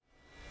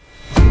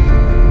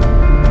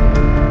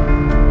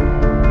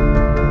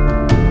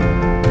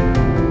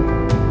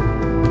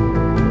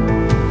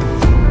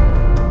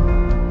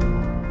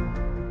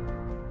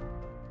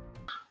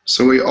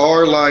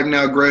are live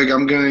now, Greg.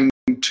 I'm going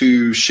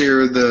to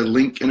share the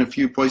link in a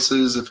few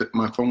places if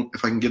I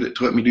can get it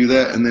to let me do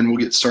that, and then we'll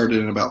get started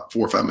in about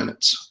 4 or 5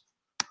 minutes.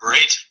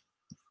 Great.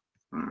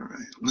 All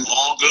right.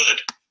 All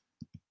good.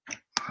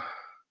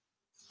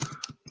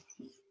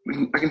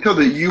 I can tell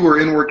that you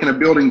were in work in a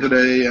building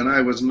today, and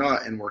I was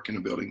not in work in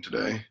a building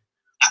today.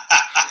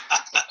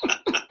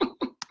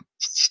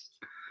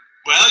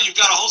 Well, you've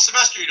got a whole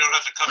semester you don't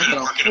have to come in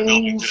and work in a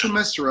building today. A whole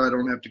semester I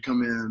don't have to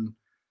come in.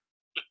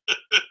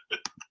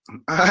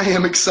 I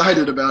am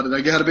excited about it,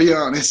 I got to be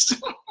honest.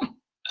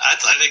 I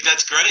think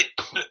that's great.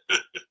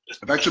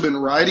 I've actually been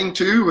writing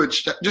too,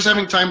 which just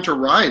having time to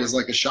write is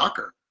like a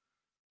shocker.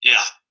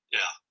 Yeah.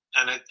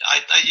 And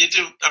you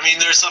do. I mean,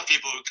 there are some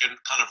people who can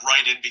kind of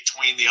write in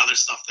between the other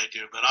stuff they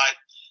do, but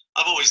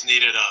I've always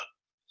needed a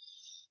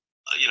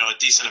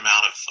decent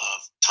amount of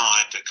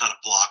time to kind of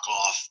block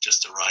off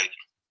just to write.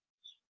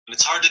 And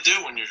it's hard to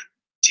do when you're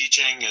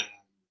teaching and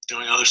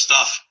doing other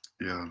stuff.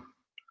 Yeah,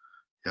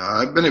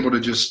 I've been able to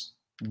just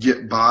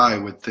get by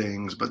with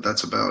things, but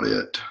that's about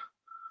it.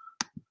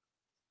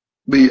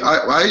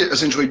 I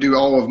essentially do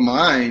all of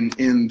mine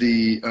in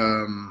the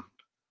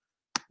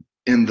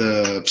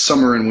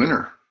summer and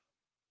winter.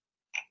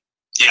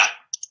 Yeah.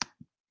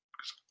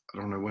 I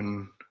don't know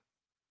when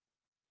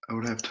I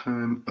would have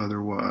time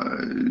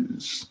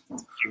otherwise.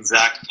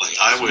 Exactly.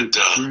 I would.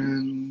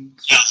 I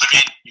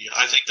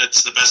think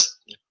that's the best.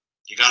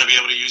 You got to be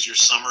able to use your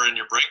summer and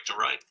your break to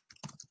write.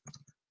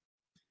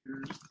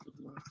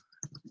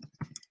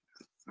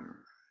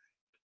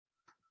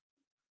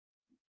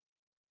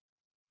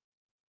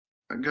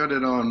 I got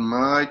it on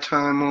my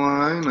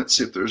timeline. Let's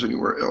see if there's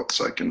anywhere else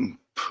I can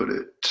put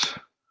it.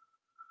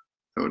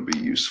 That would be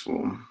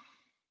useful.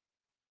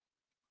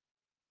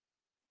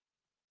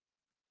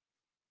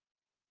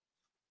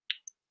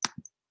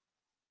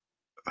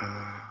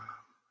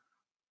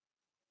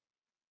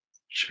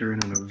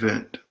 Sharing an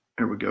event.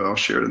 There we go. I'll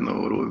share it in the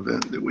little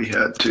event that we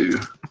had too.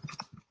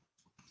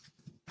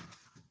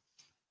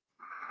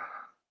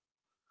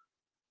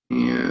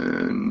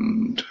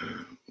 And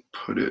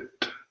put it.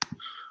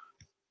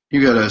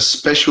 You got a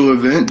special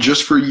event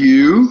just for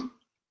you.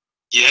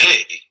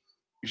 Yay.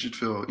 You should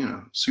feel,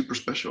 super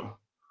special.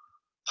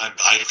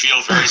 I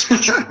feel very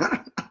special.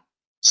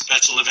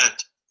 Special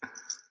event.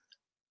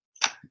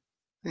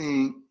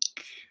 Thanks.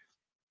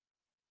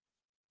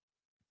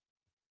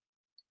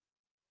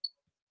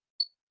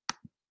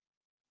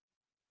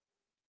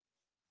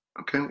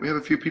 Okay, we have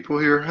a few people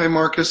here. Hi,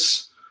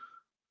 Marcus.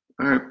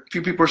 All right, a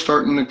few people are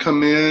starting to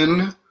come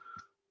in,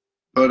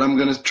 but I'm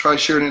going to try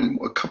sharing it in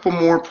a couple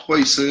more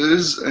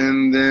places,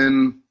 and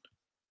then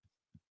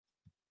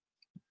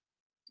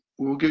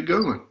we'll get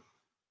going.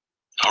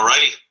 All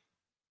righty.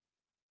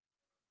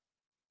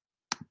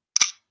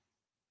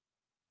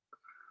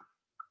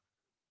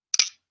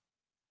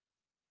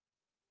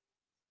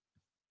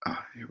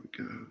 Here we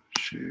go.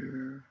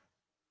 Share.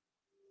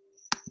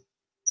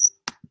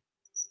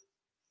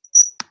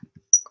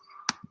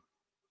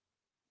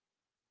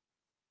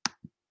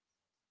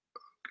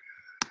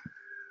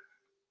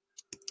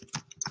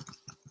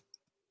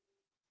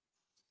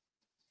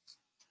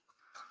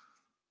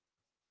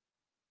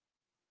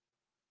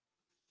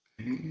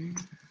 Okay.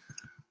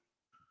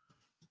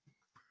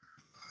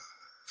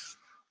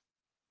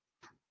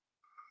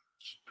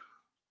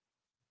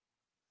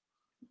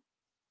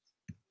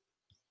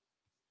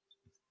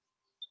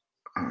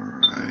 All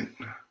right.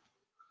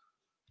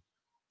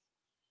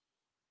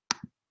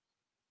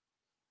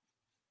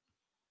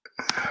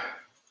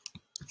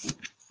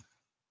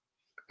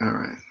 All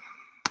right.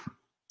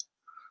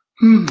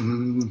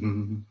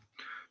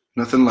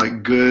 Nothing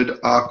like good,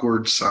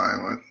 awkward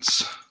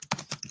silence.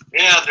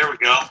 Yeah, there we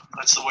go.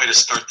 That's the way to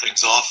start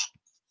things off.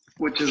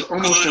 Which is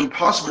almost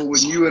impossible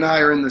when you and I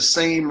are in the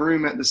same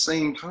room at the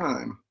same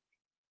time.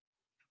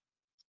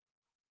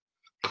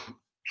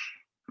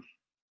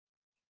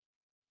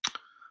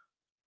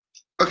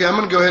 Okay, I'm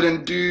going to go ahead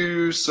and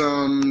do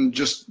some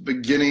just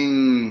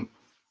beginning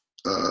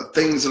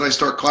things that I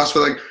start class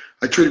with.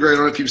 I treat it great. I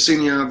don't know if you've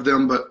seen any of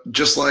them, but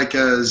just like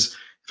as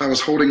if I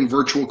was holding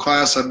virtual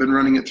class, I've been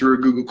running it through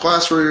a Google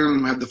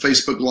Classroom, have the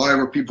Facebook Live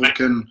where people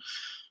can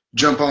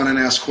jump on and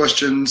ask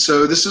questions.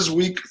 So this is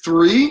week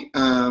 3.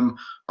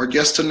 Our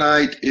guest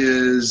tonight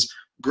is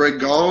Greg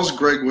Galls.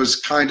 Greg was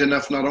kind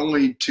enough not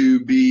only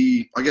to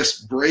be,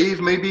 brave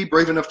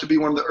enough to be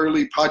one of the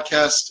early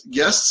podcast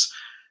guests.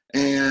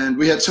 And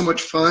we had so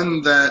much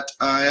fun that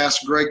I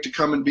asked Greg to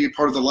come and be a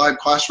part of the live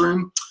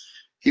classroom.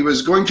 He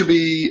was going to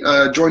be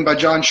joined by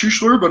John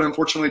Schuschler, but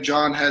unfortunately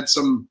John had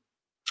some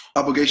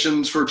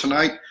obligations for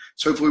tonight.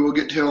 So hopefully we'll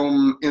get to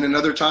him in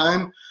another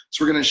time.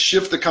 So we're going to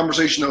shift the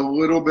conversation a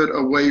little bit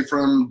away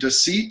from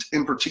deceit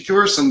in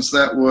particular, since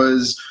that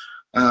was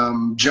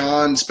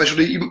John's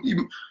specialty.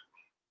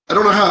 I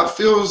don't know how it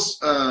feels,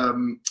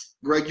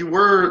 Greg.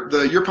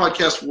 Your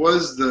podcast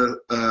was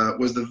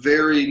the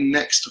very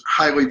next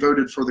highly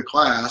voted for the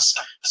class,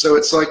 so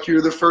it's like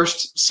you're the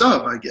first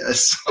sub, I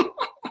guess.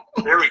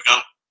 There we go.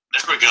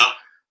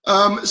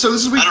 So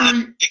this is week 3. I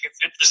think it's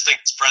interesting.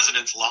 This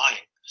president's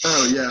lying.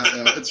 Oh yeah,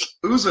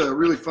 it was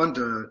really fun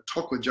to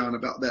talk with John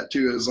about that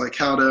too. It was like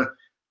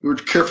we were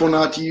careful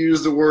not to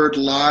use the word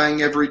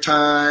lying every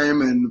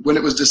time, and when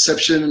it was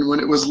deception and when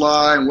it was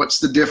lie, and what's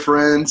the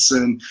difference,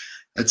 and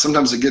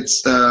sometimes it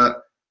gets. I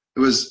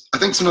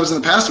think sometimes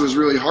in the past it was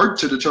really hard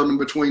to determine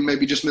between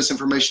maybe just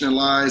misinformation and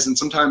lies, and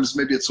sometimes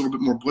maybe it's a little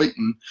bit more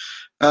blatant.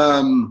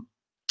 So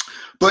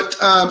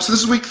this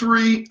is week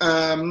 3.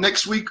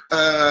 Next week,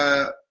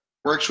 we're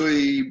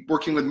actually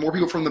working with more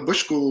people from the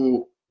Bush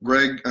School.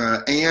 Greg,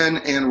 Ann,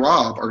 and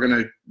Rob are going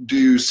to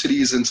do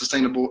cities and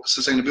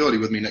sustainability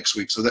with me next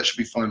week, so that should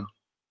be fun.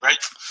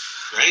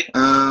 Great.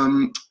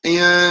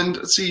 And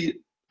let's see,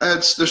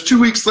 there's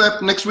 2 weeks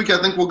left. Next week,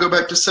 I think we'll go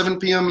back to 7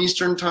 p.m.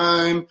 Eastern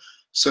time.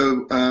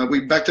 So we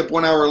backed up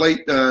 1 hour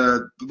late.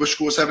 The Bush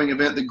School was having an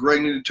event that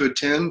Greg needed to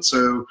attend,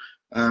 so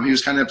he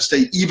was kind of have to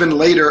stay even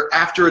later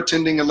after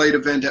attending a late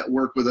event at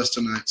work with us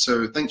tonight.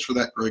 So thanks for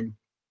that, Greg.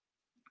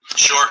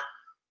 Sure.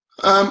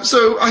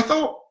 So I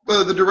thought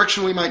the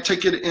direction we might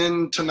take it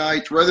in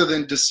tonight, rather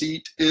than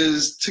deceit,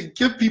 is to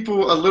give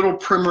people a little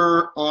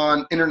primer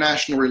on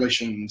international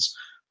relations.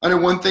 I know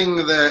one thing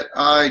that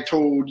I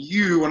told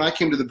you when I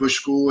came to the Bush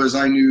School is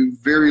I knew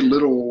very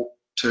little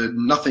to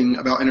nothing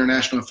about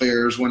international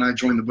affairs when I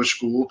joined the Bush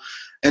School.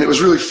 And it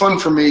was really fun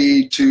for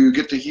me to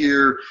get to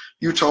hear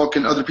you talk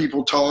and other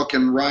people talk,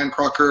 and Ryan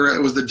Crocker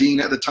was the dean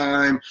at the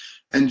time,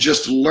 and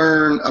just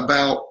learn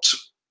about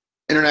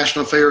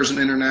international affairs and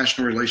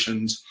international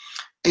relations.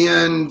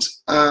 And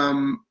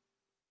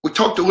we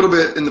talked a little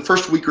bit in the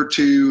first week or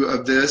two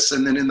of this,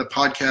 and then in the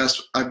podcast,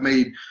 I've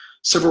made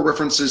several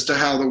references to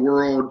how the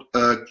world,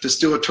 to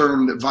steal a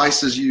term that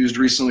Vice has used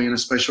recently in a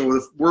special,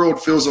 the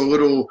world feels a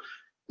little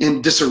in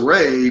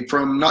disarray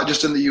from not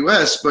just in the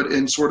U.S., but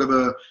in sort of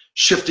a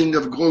shifting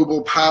of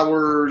global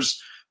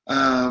powers.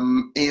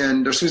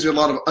 And there seems to be a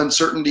lot of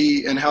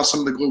uncertainty in how some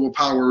of the global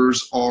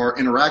powers are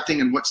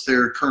interacting and what's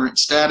their current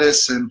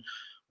status and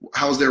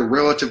how's their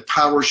relative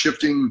power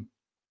shifting.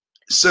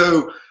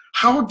 So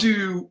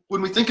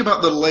when we think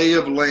about the lay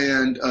of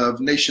land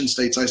of nation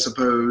states, I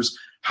suppose,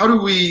 how do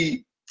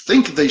we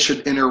think they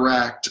should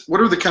interact?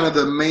 What are the kind of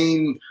the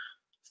main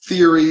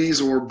theories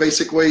or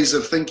basic ways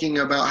of thinking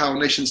about how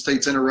nation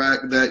states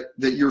interact that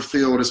your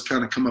field has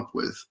kind of come up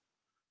with?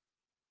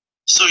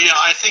 So yeah,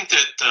 I think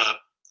that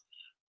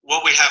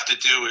what we have to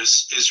do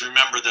is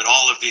remember that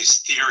all of these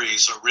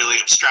theories are really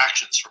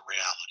abstractions from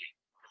reality,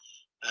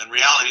 and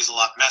reality is a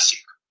lot messier.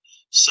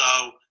 So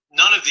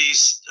none of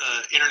these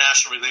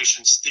international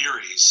relations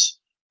theories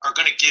are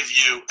going to give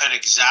you an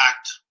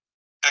exact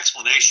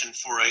explanation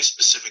for a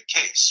specific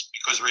case,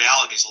 because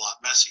reality is a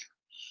lot messier.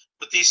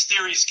 But these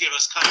theories give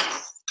us kind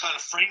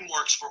of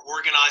frameworks for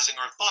organizing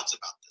our thoughts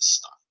about this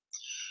stuff.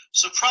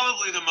 So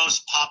probably the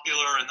most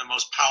popular and the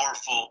most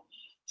powerful,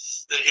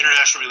 the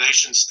international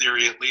relations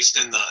theory, at least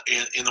in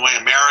the way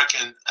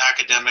American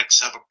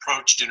academics have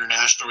approached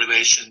international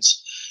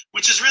relations,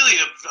 which is really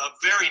a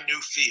very new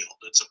field.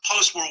 It's a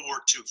post-World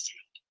War II field.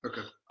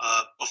 Okay.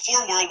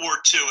 Before World War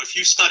II, if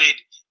you studied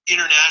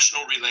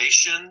international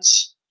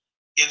relations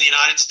in the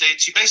United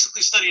States, you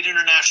basically studied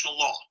international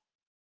law.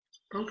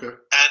 Okay.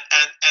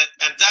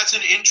 And that's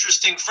an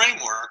interesting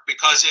framework,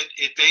 because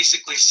it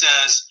basically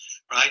says,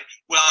 right,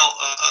 well,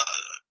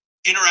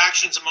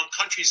 interactions among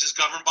countries is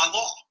governed by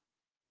law.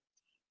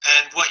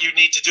 And what you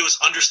need to do is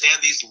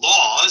understand these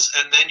laws,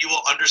 and then you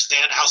will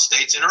understand how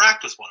states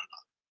interact with one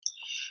another.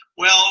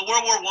 Well,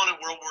 World War I and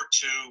World War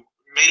II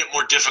made it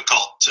more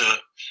difficult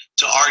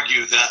to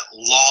argue that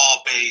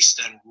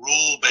law-based and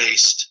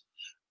rule-based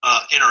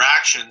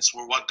interactions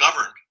were what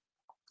governed.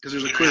 Because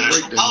there's a clear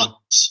breakdown.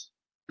 Politics.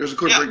 There's a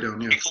clear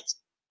breakdown, yeah.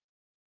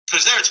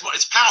 Because there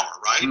it's power,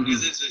 right? Mm-hmm.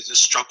 There's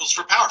struggles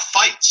for power,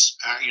 fights,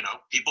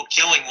 people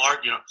killing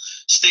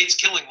states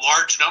killing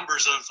large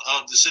numbers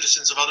of the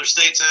citizens of other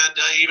states and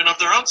even of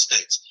their own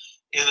states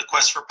in the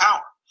quest for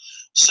power.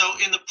 So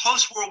in the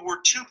post-World War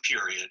II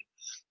period,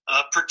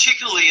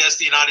 particularly as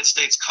the United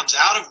States comes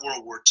out of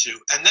World War II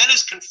and then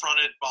is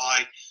confronted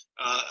by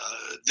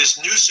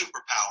this new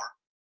superpower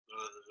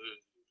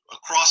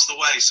across the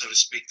way, so to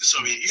speak, the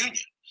Soviet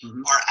Union,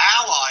 mm-hmm. our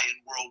ally in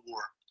World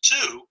War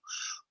II,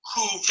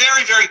 who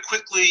very, very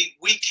quickly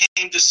we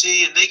came to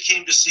see and they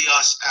came to see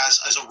us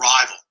as a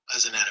rival,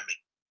 as an enemy.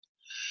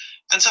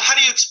 And so how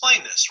do you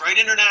explain this, right?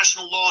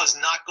 International law is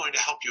not going to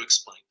help you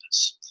explain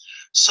this.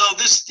 So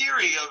this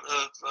theory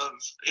of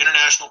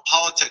international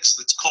politics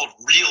that's called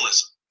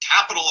realism,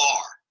 capital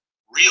R,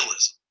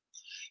 realism,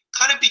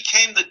 kind of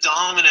became the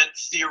dominant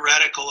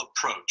theoretical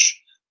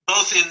approach,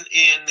 both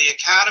in the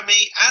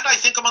academy and I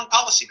think among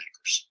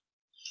policymakers.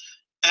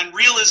 And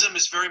realism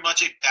is very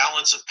much a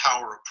balance of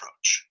power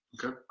approach,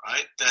 okay.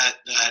 Right?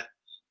 That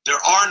there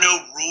are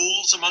no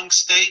rules among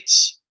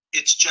states.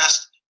 It's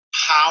just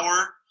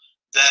power,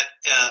 that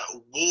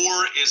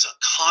war is a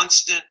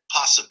constant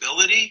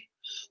possibility.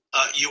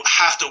 You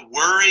have to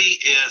worry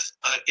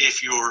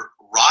if your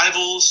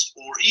rivals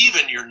or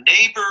even your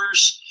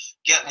neighbors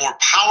get more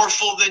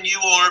powerful than you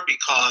are,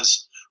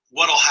 because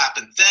what'll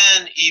happen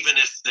then, even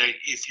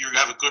if you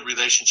have a good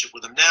relationship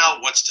with them now,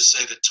 what's to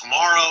say that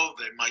tomorrow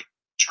they might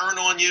turn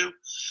on you.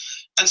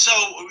 And so,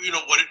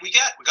 what did we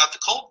get? We got the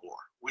Cold War.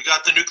 We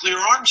got the nuclear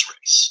arms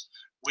race.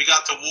 We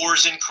got the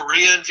wars in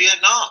Korea and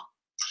Vietnam.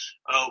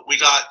 We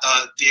got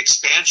the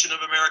expansion of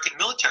American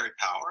military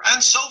power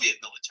and Soviet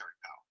military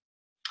power.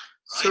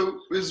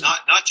 Right? So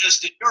not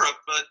just in Europe,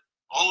 but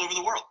all over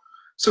the world.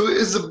 So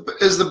is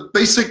the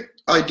basic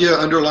idea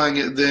underlying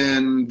it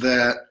then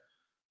that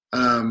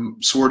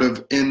sort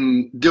of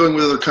in dealing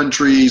with other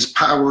countries,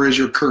 power is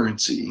your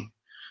currency,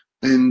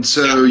 and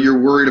so you're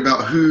worried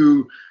about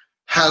who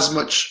has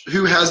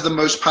the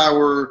most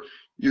power.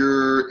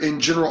 You're in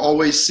general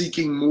always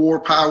seeking more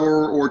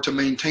power or to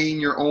maintain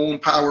your own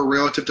power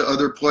relative to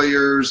other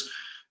players.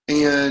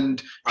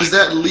 And does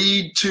that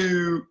lead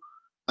to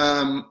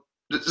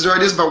is there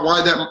ideas about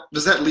why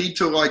does that lead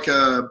to like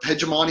a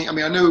hegemony? I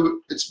mean, I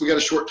know we got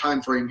a short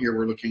time frame here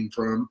we're looking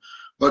from,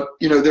 but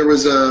there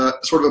was a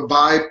sort of a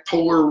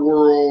bipolar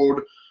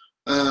world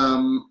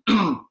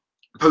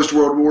post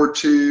World War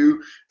II,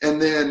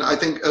 and then I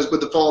think as with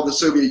the fall of the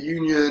Soviet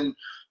Union,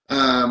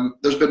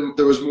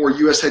 there was more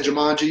U.S.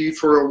 hegemony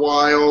for a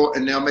while,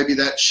 and now maybe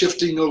that's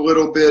shifting a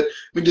little bit.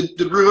 I mean,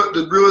 did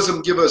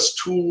realism give us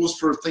tools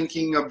for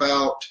thinking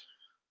about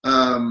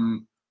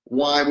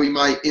why we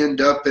might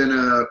end up in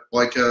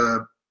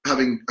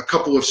having a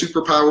couple of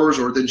superpowers,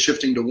 or then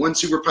shifting to one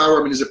superpower?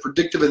 I mean, is it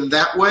predictive in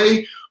that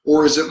way,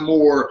 or is it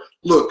more,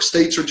 look,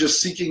 states are just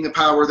seeking the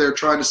power they're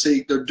trying to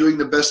seek, they're doing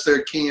the best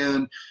they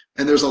can,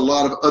 and there's a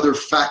lot of other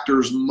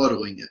factors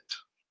muddling it?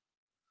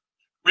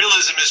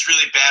 Realism is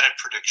really bad at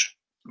prediction.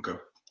 Okay.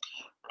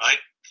 Right?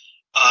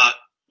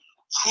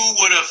 Who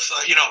would have,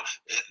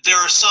 there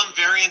are some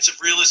variants of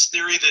realist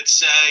theory that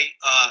say,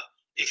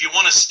 if you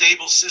want a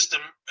stable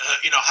system,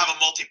 have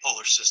a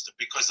multipolar system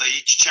because they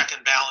each check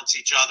and balance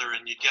each other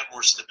and you get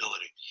more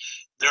stability.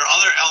 There are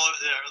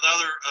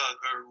other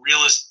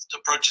realist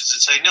approaches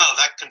that say, no,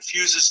 that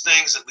confuses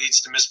things, it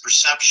leads to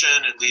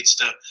misperception, it leads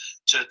to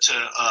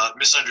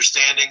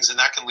misunderstandings, and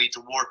that can lead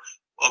to war.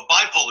 A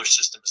bipolar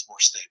system is more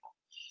stable.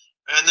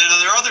 And then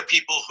there are other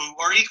people who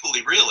are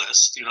equally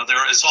realist.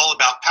 It's all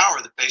about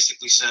power that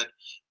basically said,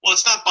 well,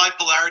 it's not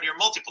bipolarity or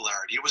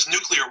multipolarity. It was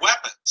nuclear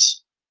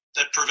weapons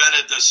that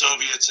prevented the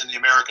Soviets and the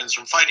Americans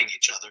from fighting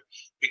each other,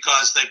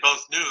 because they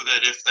both knew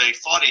that if they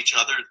fought each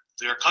other,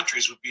 their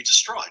countries would be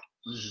destroyed,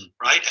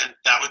 right? And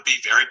that would be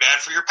very bad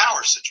for your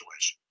power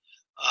situation.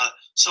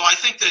 So I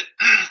think that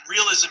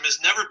realism has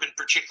never been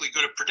particularly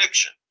good at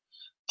prediction.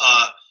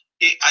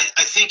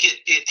 I think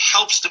it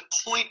helps to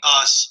point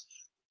us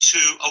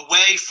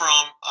away from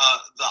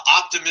the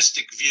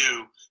optimistic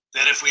view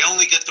that if we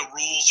only get the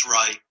rules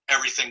right,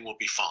 everything will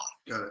be fine.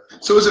 Got it.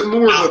 So is it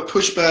more of a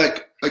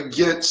pushback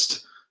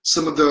against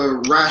some of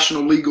the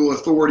rational legal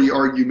authority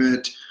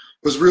argument?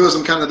 Was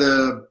realism kind of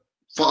the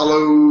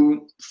follow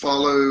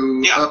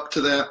up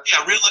to that?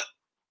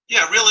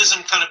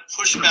 Realism kind of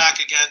pushed back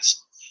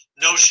against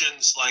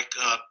notions like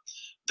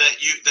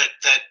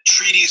that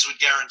treaties would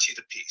guarantee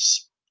the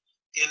peace.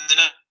 In the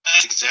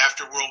 90s,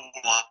 after World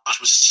War I,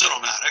 which was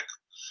cinematic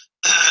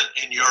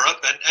in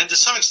Europe and to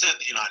some extent in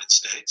the United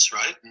States,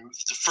 right?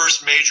 The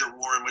first major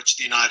war in which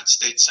the United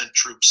States sent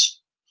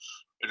troops,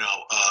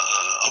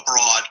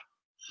 abroad.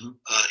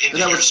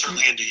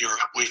 Certainly into Europe.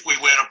 We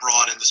went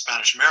abroad in the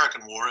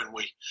Spanish-American War, and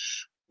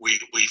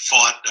we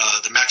fought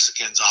the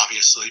Mexicans,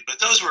 obviously, but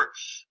those were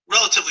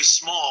relatively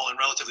small and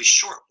relatively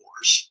short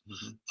wars.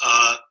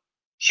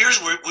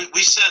 Here's where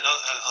we sent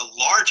a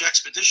large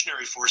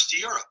expeditionary force to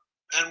Europe,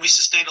 and we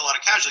sustained a lot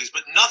of casualties,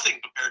 but nothing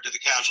compared to the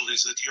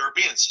casualties that the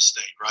Europeans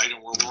sustained, right,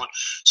 in World War I.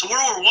 So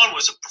World War I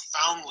was a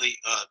profoundly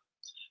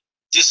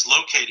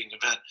dislocating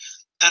event.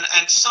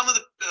 And some of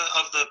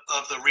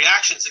the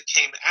reactions that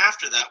came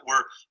after that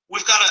were,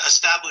 we've got to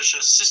establish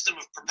a system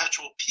of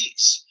perpetual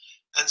peace.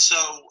 And so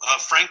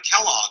Frank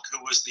Kellogg, who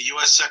was the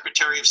U.S.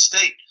 Secretary of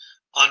State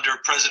under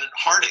President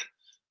Harding,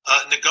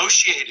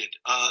 negotiated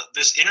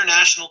this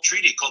international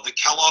treaty called the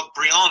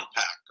Kellogg-Briand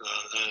Pact.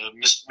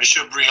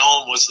 Monsieur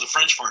Briand was the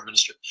French foreign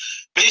minister.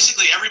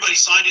 Basically, everybody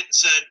signed it and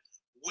said,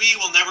 we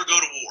will never go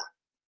to war.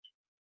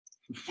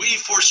 We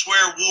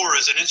forswear war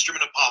as an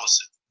instrument of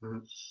policy. Mm-hmm.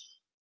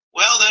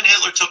 Well, then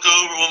Hitler took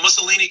over. Well,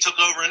 Mussolini took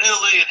over in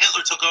Italy, and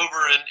Hitler took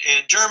over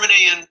in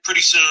Germany, and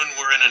pretty soon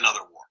we're in another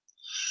war.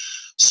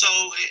 So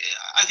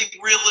I think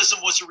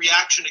realism was a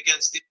reaction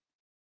against the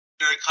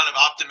very kind of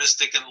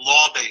optimistic and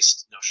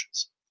law-based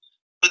notions.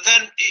 But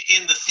then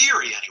in the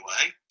theory,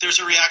 anyway, there's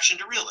a reaction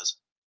to realism.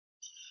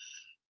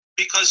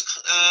 Because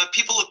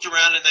people looked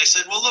around and they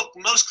said, well, look,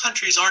 most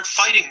countries aren't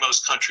fighting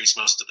most countries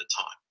most of the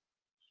time.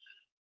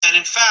 And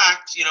in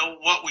fact,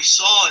 what we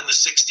saw in the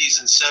 60s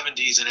and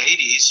 70s and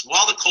 80s,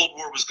 while the Cold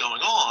War was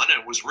going on, and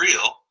it was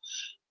real,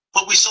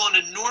 but we saw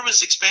an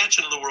enormous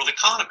expansion of the world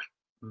economy.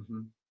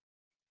 Mm-hmm.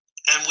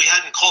 And we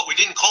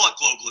didn't call it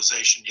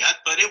globalization yet,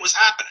 but it was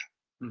happening.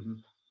 Mm-hmm.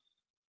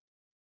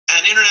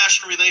 And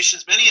international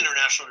relations, many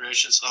international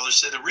relations scholars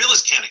say the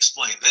realists can't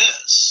explain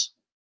this.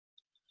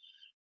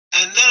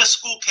 And then a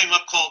school came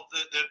up called,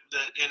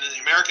 in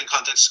the American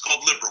context,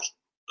 called liberal,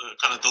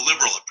 kind of the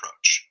liberal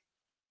approach.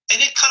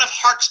 And it kind of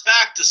harks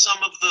back to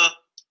some of the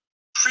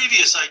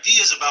previous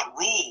ideas about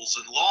rules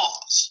and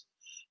laws.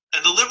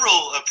 And the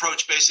liberal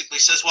approach basically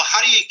says, well,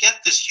 how do you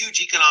get this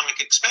huge economic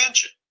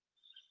expansion?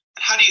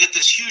 And how do you get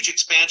this huge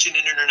expansion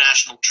in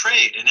international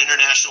trade and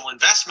international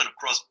investment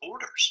across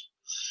borders?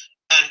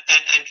 And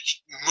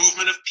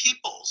movement of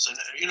peoples and,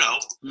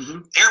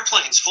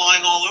 airplanes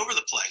flying all over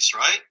the place,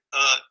 right?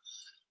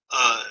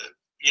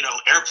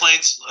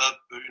 Airplanes,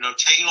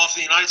 taking off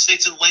the United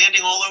States and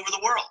landing all over the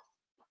world.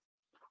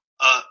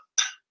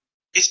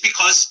 It's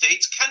because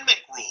states can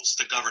make rules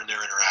to govern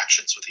their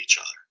interactions with each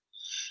other.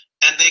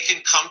 And they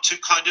can come to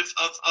kind of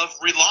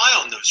rely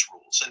on those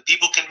rules. And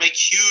people can make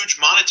huge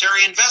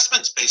monetary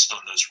investments based on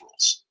those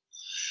rules.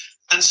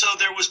 And so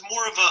there was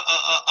more of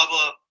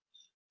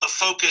a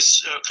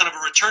focus, kind of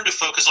a return to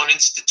focus on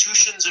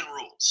institutions and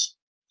rules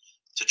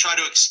to try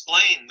to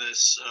explain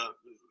this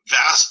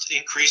vast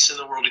increase in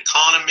the world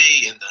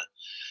economy,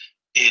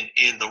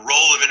 in the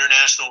role of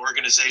international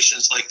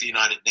organizations like the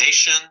United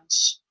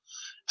Nations.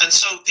 And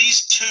so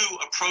these two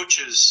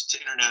approaches to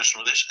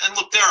international relations, and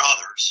look, there are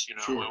others,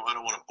 sure. I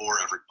don't want to bore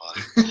everybody,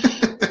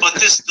 but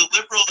the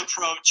liberal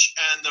approach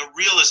and the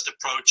realist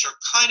approach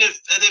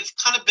they've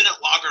kind of been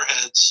at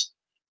loggerheads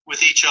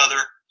with each other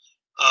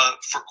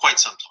for quite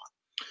some time.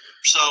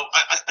 So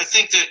I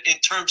think that in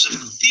terms of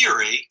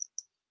theory,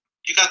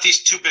 you got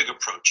these two big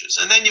approaches.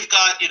 And then you've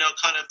got,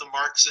 kind of the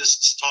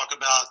Marxists talk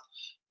about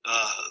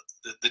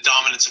the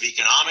dominance of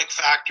economic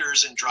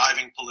factors in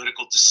driving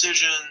political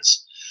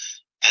decisions.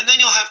 And then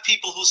you'll have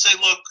people who say,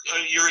 look,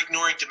 you're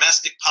ignoring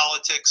domestic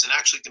politics, and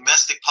actually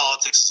domestic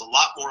politics is a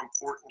lot more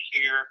important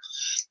here.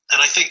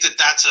 And I think that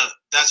that's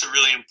a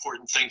really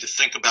important thing to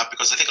think about,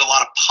 because I think a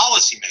lot of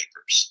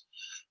policymakers,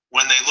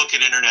 when they look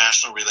at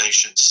international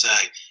relations,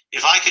 say,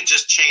 if I could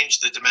just change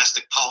the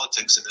domestic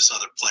politics in this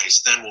other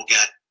place, then we'll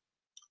get,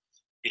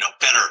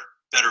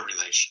 better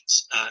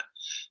relations.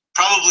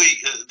 Probably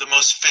the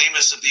most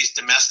famous of these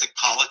domestic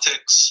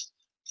politics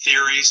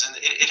theories, and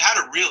it had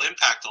a real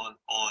impact on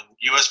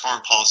U.S.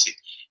 foreign policy,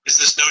 is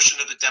this notion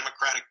of the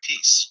democratic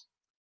peace,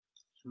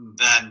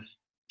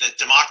 that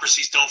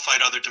democracies don't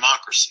fight other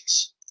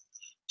democracies.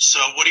 So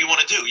what do you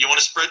want to do? You want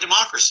to spread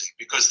democracy,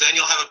 because then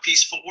you'll have a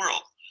peaceful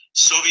world.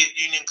 Soviet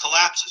Union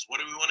collapses. What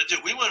do we want to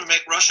do? We want to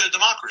make Russia a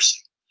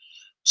democracy.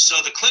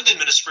 So the Clinton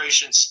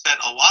administration spent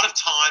a lot of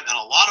time and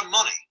a lot of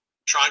money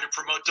trying to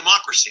promote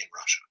democracy in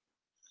Russia.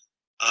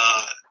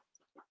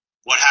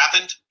 What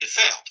happened? It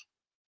failed,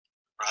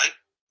 right?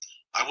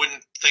 I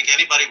wouldn't think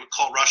anybody would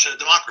call Russia a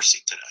democracy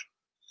today.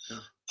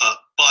 Yeah.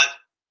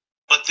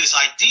 But this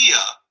idea,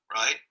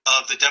 right,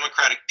 of the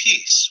democratic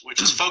peace,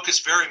 which is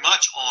focused very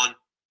much on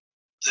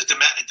the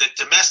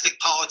domestic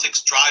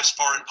politics drives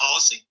foreign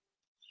policy,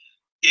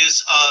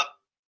 is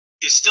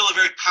still a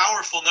very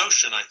powerful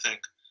notion, I think,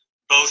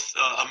 both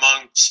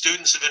among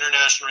students of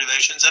international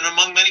relations and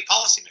among many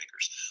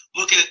policymakers.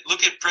 Look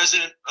at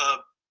President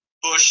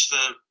Bush,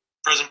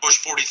 President Bush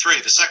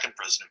 43, the second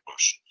President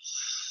Bush.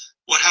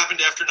 What happened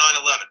after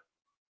 9/11?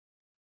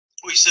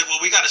 We said, well,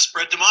 we got to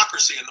spread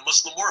democracy in the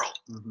Muslim world,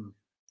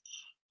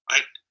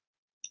 right?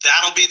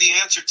 That'll be the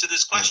answer to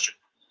this question.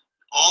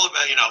 All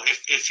about,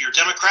 if you're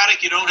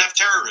democratic, you don't have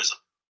terrorism.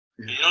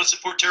 Yeah. You don't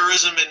support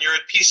terrorism, and you're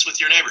at peace with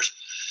your neighbors.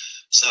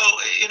 So,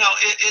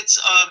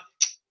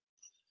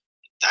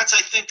 that's,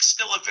 I think,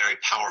 still a very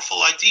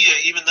powerful idea,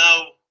 even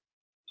though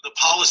the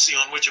policy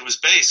on which it was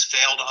based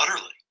failed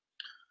utterly.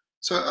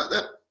 So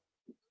that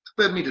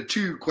led me to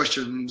two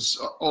questions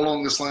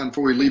along this line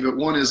before we leave it.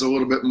 One is a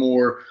little bit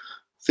more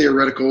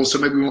theoretical, so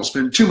maybe we won't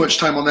spend too much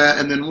time on that.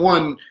 And then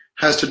one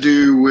has to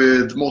do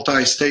with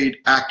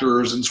multi-state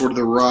actors and sort of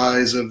the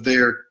rise of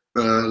their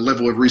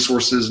level of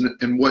resources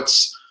and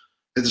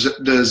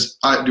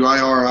do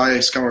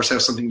IRI scholars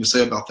have something to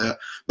say about that?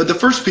 But the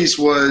first piece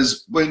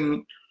was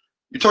when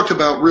you talked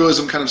about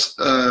realism kind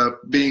of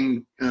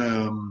being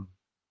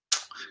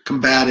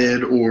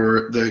combated,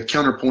 or the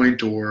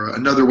counterpoint, or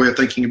another way of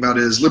thinking about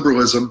it is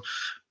liberalism,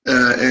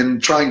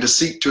 and trying to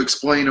seek to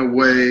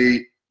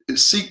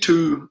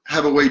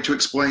have a way to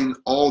explain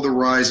all the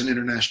rise in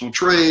international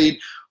trade,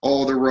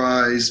 all the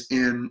rise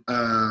in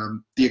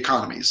the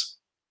economies,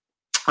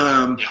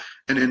 and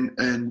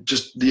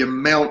just the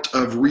amount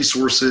of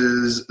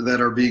resources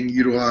that are being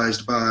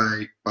utilized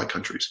by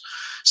countries.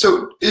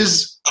 So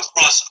is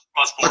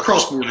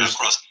across borders.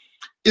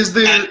 Is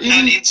there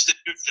and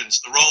institutions,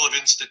 the role of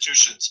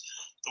institutions,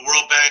 the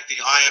World Bank, the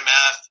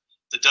IMF,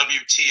 the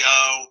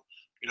WTO,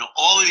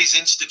 all of these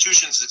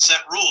institutions that set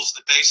rules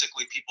that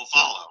basically people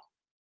follow.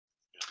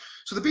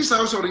 So the piece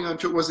I was holding on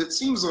to was, it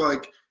seems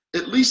like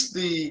at least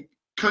the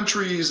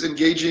countries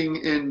engaging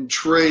in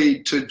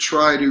trade to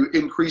try to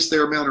increase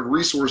their amount of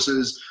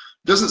resources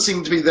doesn't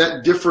seem to be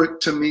that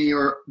different to me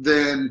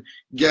than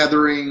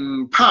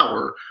gathering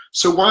power.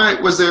 So why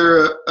was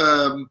there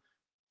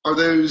are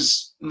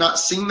those not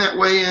seen that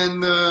way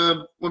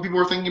when people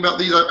are thinking about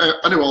these?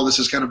 I know all this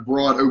is kind of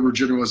broad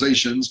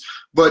overgeneralizations,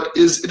 but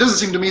it doesn't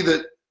seem to me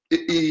that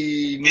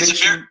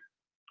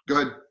go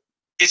ahead.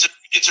 It's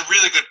a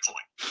really good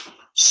point.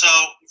 So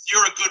if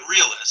you're a good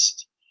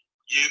realist,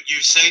 you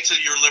say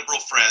to your liberal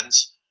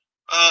friends,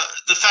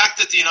 The fact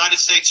that the United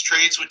States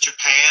trades with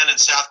Japan and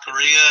South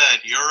Korea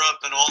and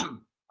Europe and all,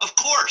 of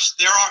course,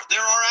 they're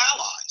our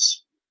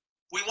allies.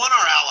 We want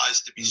our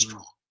allies to be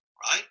strong,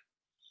 right?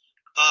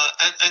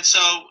 And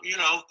so,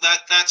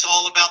 that's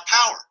all about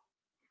power.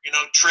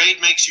 Trade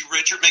makes you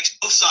richer, makes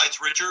both sides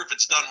richer if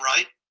it's done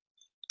right.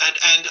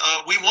 And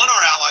we want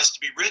our allies to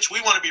be rich. We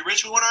want to be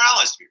rich. We want our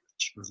allies to be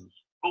rich. Mm-hmm.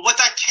 But what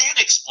that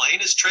can't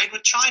explain is trade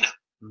with China.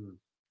 Mm-hmm.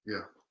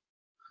 Yeah.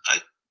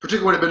 Right?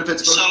 Particularly when it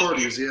benefits both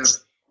parties, yeah.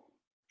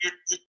 You're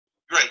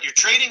right. You're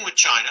trading with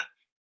China,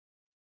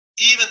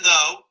 even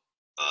though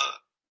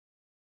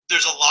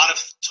there's a lot of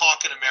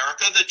talk in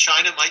America that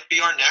China might be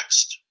our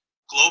next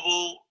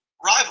global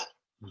rival.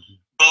 Mm-hmm.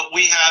 But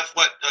we have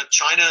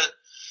China.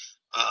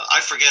 I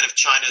forget if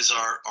China's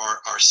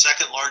our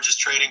second largest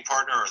trading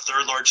partner or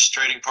third largest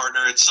trading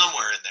partner. It's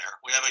somewhere in there.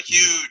 We have a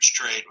huge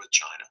trade with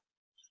China,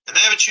 and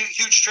they have a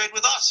huge trade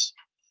with us.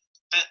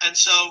 And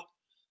so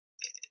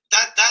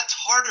that's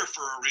harder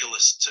for a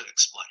realist to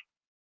explain.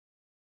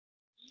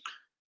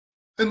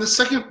 And the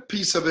second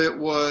piece of it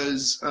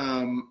was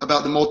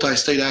about the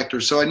multi-state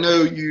actors. So I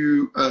know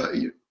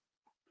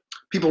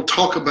people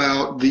talk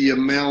about the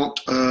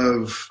amount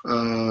of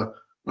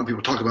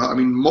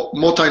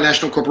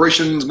multinational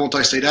corporations,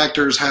 multi-state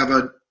actors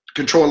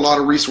control a lot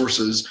of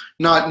resources,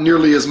 not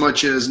nearly as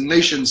much as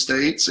nation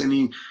states,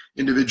 any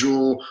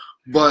individual,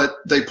 but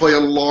they play a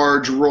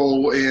large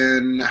role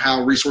in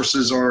how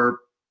resources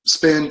are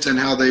spent and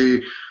how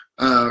they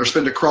are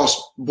spent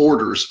across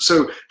borders.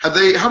 So how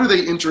do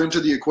they enter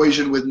into the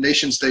equation with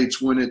nation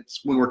states when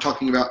we're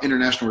talking about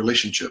international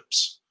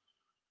relationships?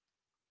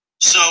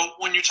 So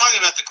when you're talking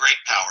about the great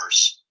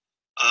powers,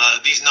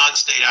 these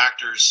non-state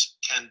actors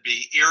can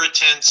be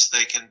irritants.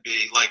 They can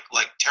be like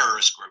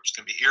terrorist groups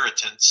can be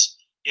irritants.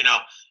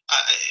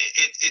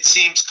 It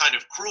seems kind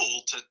of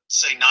cruel to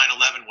say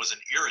 9/11 was an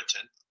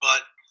irritant,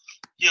 but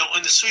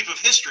in the sweep of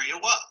history,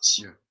 it was.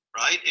 Yeah.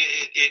 Right.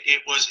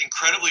 It was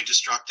incredibly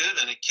destructive,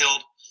 and it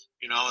killed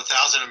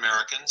 1,000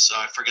 Americans.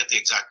 I forget the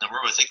exact number,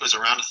 but I think it was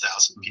around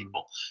 1,000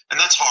 people, and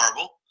that's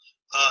horrible.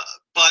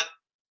 But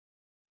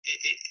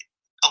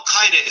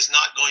Al-Qaeda is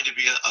not going to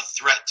be a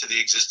threat to the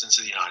existence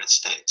of the United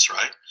States,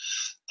 right?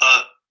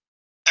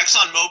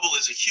 ExxonMobil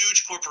is a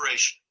huge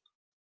corporation,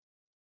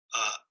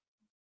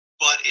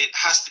 but it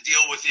has to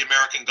deal with the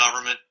American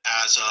government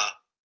as a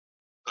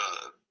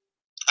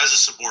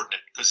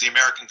subordinate, because the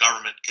American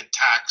government can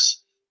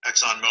tax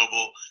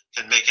ExxonMobil,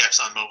 can make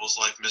ExxonMobil's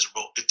life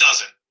miserable. It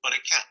doesn't, but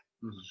it can.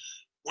 Mm-hmm.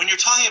 When you're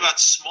talking about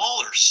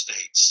smaller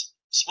states,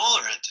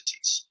 smaller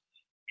entities,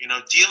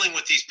 dealing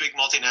with these big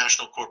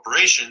multinational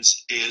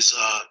corporations is,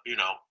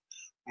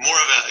 more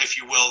of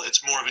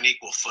it's more of an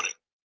equal footing.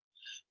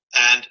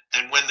 And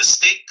when the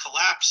state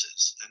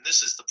collapses, and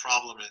this is the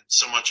problem in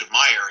so much of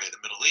my area,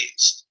 the Middle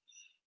East,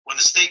 when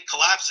the state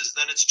collapses,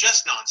 then it's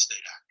just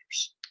non-state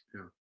actors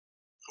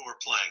who are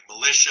playing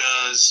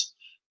militias,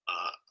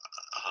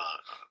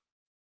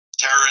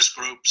 terrorist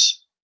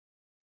groups,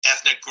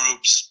 ethnic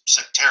groups,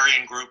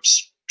 sectarian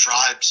groups,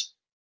 tribes,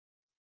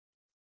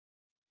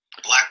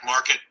 black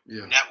market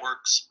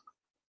networks.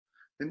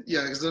 And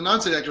because the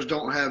non-state actors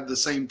don't have the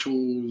same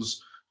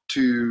tools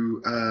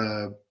to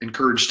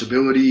encourage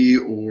stability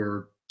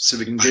or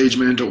civic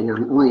engagement or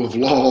rule of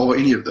law,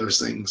 any of those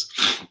things.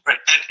 Right,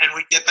 and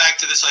we get back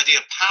to this idea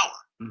of power,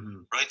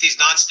 right? These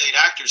non-state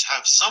actors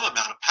have some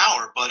amount of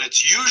power, but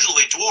it's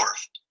usually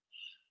dwarfed,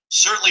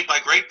 certainly by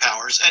great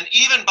powers, and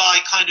even by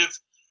kind of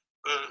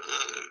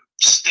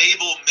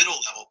stable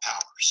middle-level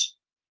powers,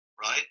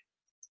 right?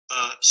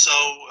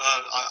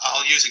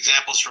 I'll use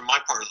examples from my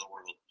part of the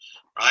world,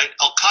 right?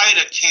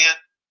 Al-Qaeda can't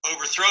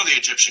overthrow the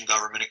Egyptian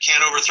government. It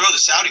can't overthrow the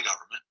Saudi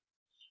government,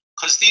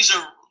 because these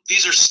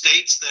are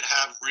states that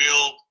have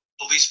real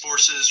police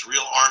forces,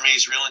 real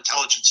armies, real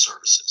intelligence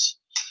services.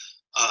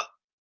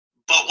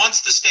 But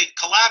once the state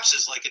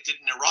collapses, like it did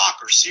in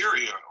Iraq or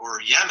Syria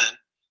or Yemen,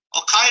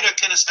 Al-Qaeda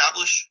can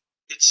establish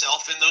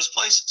itself in those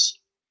places,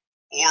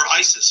 or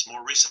ISIS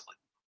more recently.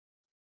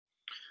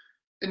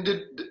 And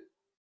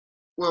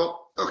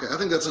I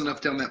think that's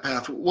enough down that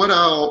path.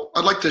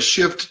 I'd like to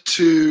shift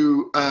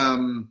to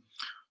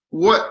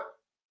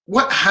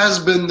what has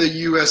been the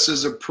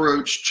U.S.'s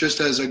approach just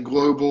as a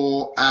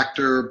global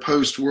actor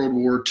post World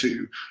War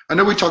II. I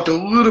know we talked a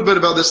little bit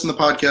about this in the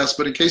podcast,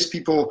 but in case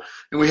people,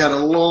 and we had a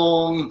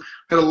long,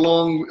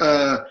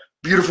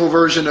 beautiful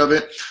version of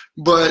it.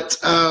 But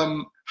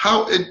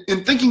how,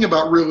 in thinking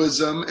about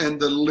realism and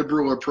the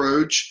liberal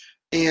approach,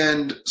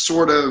 and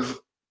sort of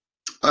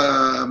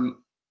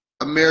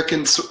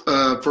Americans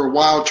for a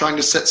while trying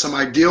to set some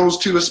ideals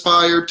to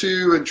aspire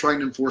to and trying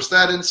to enforce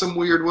that in some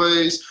weird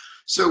ways.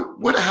 So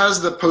what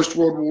has the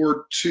post-World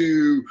War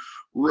II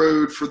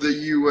road for the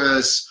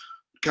U.S.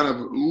 kind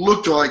of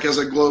looked like as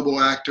a global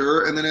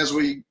actor? And then as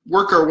we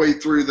work our way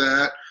through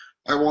that,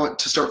 I want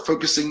to start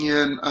focusing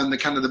in on the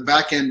kind of the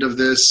back end of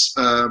this,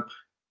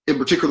 in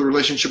particular, the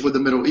relationship with the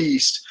Middle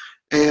East.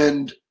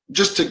 And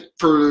just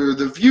for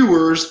the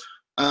viewers,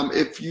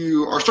 if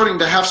you are starting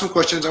to have some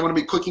questions, I want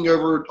to be clicking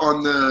over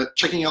on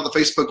checking out the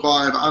Facebook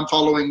Live. I'm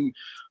following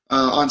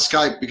on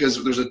Skype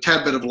because there's a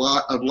tad bit of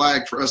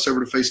lag for us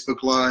over to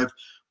Facebook Live.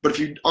 But if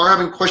you are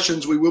having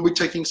questions, we will be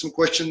taking some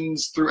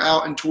questions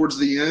throughout and towards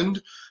the end.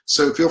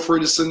 So feel free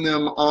to send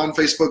them on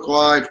Facebook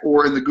Live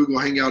or in the Google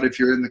Hangout if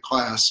you're in the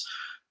class.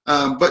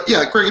 But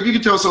yeah, Craig, if you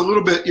could tell us a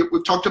little bit,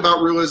 we've talked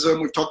about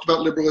realism, we've talked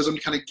about liberalism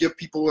to kind of give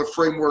people a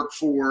framework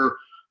for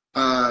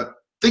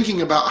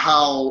thinking about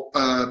how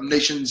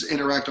nations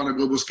interact on a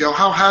global scale.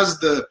 How has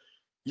the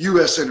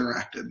U.S.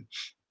 interacted?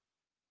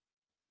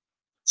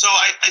 So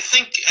I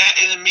think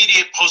in the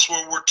immediate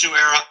post-World War II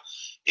era,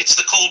 it's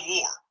the Cold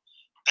War.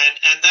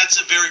 And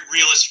that's a very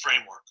realist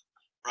framework,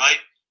 right?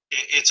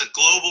 It's a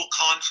global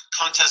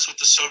contest with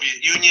the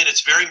Soviet Union.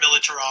 It's very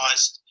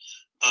militarized.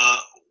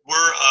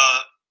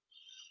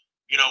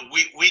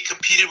 We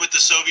competed with the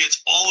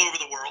Soviets all over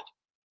the world,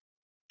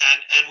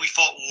 and we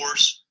fought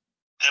wars,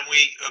 and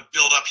we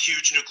built up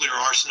huge nuclear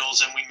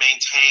arsenals, and we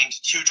maintained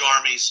huge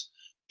armies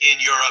in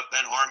Europe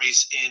and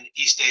armies in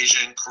East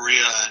Asia and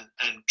Korea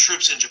and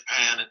troops in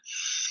Japan. And,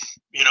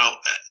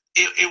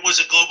 it was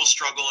a global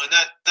struggle, and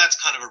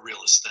that's kind of a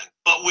realist thing.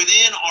 But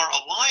within our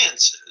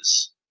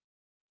alliances,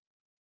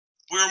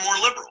 we were more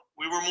liberal.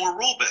 We were more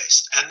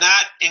rule-based, and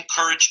that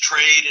encouraged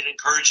trade and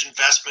encouraged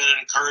investment and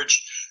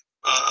encouraged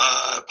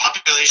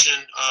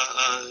population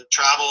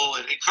travel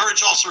and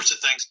encouraged all sorts of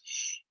things.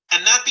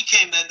 And that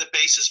became then the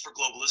basis for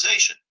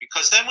globalization,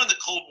 because then when the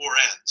Cold War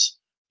ends,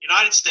 the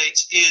United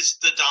States is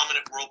the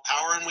dominant world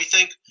power, and we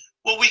think,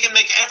 well, we can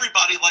make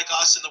everybody like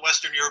us and the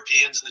Western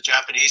Europeans and the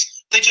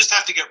Japanese. They just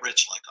have to get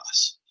rich like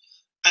us.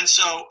 And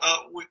so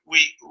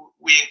we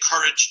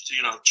encouraged,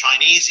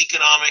 Chinese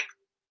economic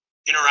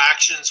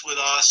interactions with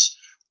us.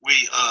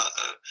 We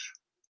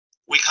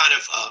kind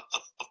of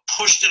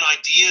pushed an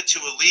idea to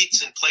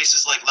elites in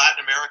places like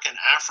Latin America and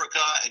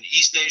Africa and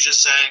East Asia,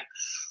 saying,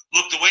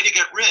 look, the way to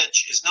get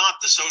rich is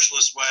not the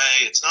socialist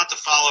way. It's not to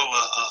follow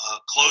a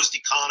closed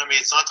economy.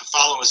 It's not to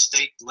follow a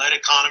state-led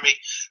economy.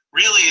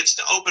 Really, it's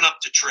to open up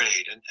to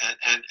trade and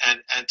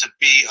to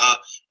be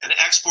an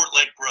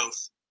export-led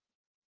growth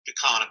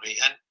economy.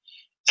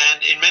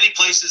 And in many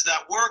places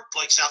that worked,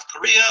 like South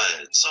Korea.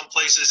 In some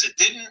places it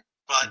didn't.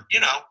 But,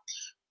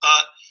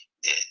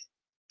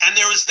 and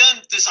there was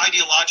then this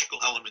ideological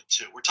element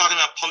too. We're talking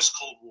about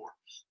post-Cold War.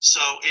 So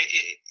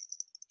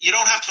you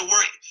don't have to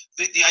worry.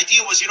 The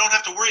idea was you don't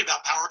have to worry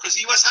about power because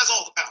the U.S. has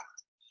all the power,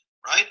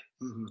 right?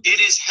 Mm-hmm. It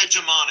is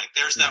hegemonic.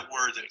 There's that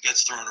word that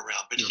gets thrown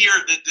around. But here,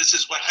 this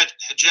is what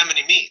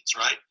hegemony means,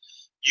 right?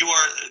 You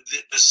are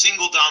the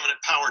single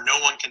dominant power. No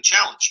one can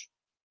challenge you.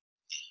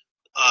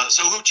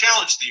 So who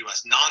challenged the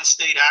U.S.?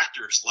 Non-state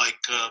actors like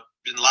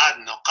Bin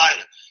Laden, Al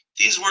Qaeda.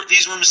 These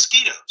were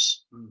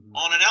mosquitoes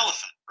on an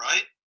elephant,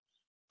 right?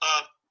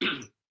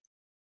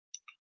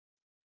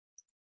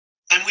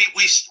 And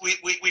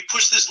we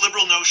push this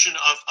liberal notion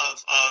of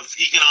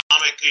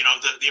economic,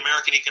 the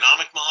American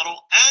economic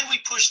model, and we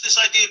push this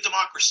idea of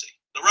democracy.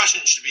 The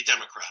Russians should be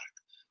democratic.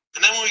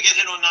 And then when we get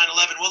hit on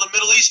 9/11, well, the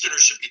Middle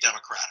Easterners should be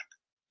democratic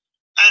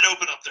and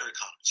open up their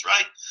economies,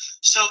 right?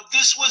 So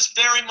this was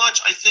very much,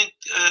 I think,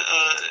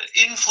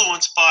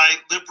 influenced by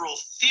liberal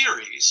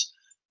theories,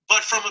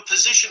 but from a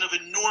position of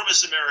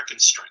enormous American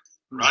strength,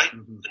 right?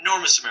 Mm-hmm.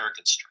 Enormous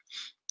American strength.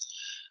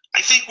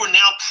 I think we're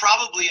now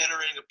probably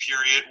entering a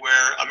period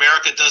where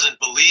America doesn't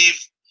believe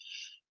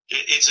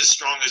it's as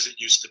strong as it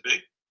used to be.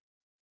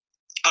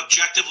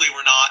 Objectively,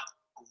 we're not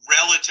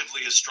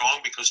relatively as strong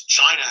because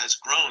China has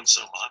grown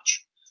so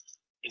much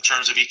in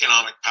terms of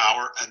economic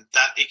power, and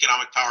that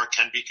economic power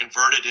can be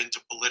converted into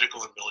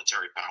political and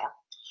military power.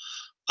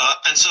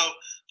 And so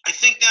I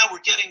think now we're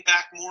getting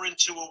back more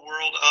into a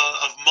world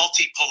of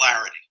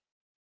multipolarity,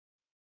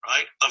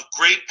 right? Of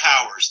great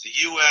powers, the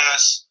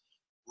US,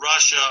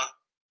 Russia,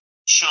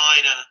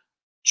 China,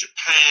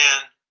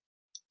 Japan,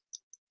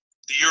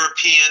 the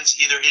Europeans,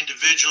 either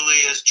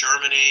individually as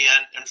Germany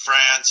and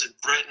France and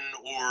Britain,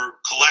 or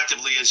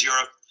collectively as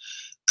Europe,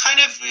 kind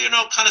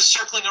of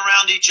circling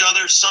around each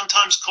other,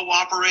 sometimes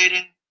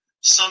cooperating,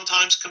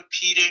 sometimes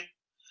competing.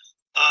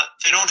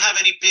 They don't have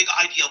any big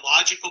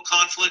ideological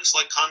conflicts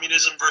like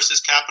communism versus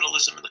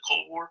capitalism in the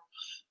Cold War.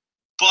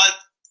 But,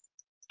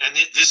 and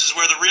this is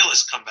where the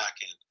realists come back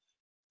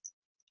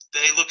in,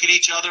 they look at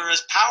each other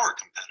as power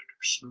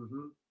competitors.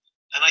 Mm-hmm.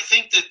 And I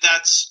think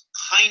that's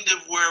kind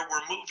of where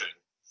we're moving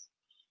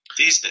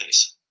these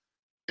days.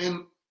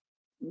 And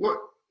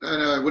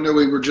I know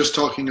we were just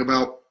talking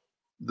about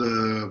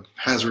the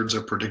hazards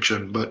of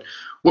prediction, but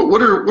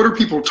what are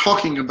people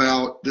talking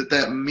about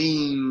that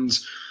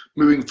means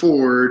moving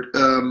forward?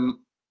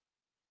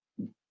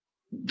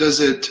 Does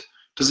it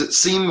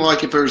seem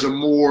like if there's a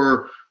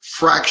more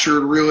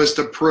fractured realist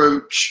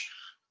approach,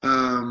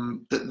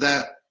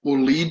 that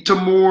will lead to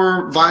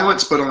more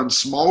violence, but on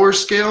smaller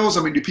scales?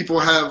 I mean, do people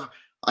have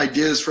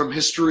ideas from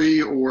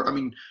history, or,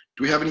 do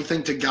we have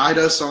anything to guide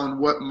us on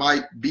what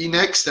might be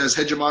next as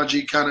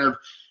hegemony kind of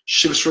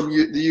shifts from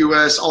the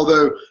U.S.?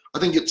 Although I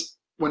think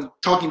when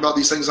talking about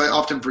these things, I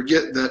often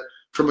forget that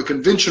from a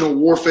conventional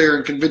warfare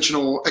and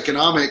conventional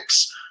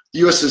economics, the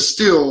U.S. is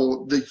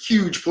still the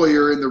huge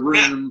player in the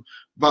room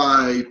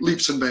by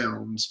leaps and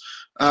bounds.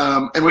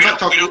 And we're not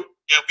talking.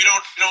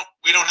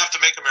 We don't have to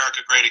make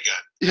America great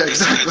again. Yeah,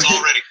 exactly. It's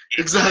already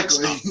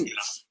exactly. Stuff, you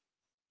know.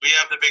 We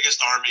have the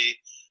biggest army.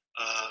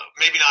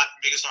 Maybe not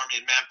the biggest army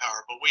in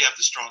manpower, but we have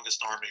the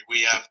strongest army.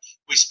 We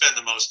spend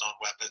the most on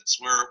weapons.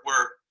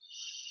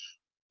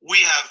 We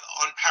have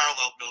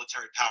unparalleled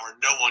military power.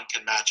 No one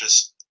can match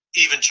us,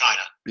 even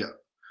China. Yeah,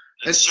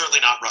 and certainly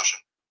not Russia.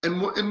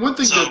 And one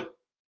thing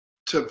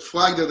to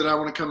flag there that I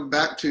want to come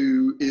back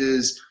to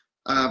is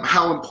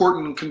how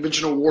important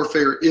conventional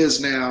warfare is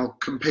now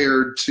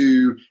compared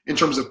to, in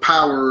terms of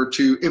power,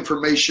 to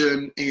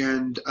information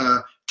and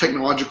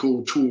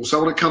technological tools. So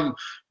I want to come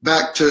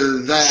back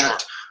to that. Sure.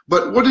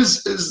 But what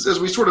is as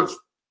we sort of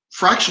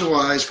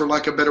fractionalize, for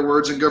lack of better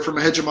words, and go from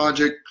a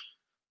hegemonic,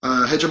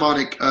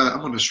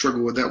 I'm going to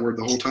struggle with that word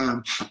the whole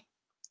time,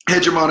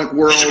 hegemonic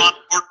world.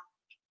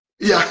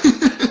 Yeah.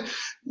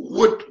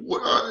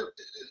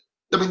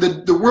 I mean,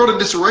 the world in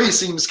disarray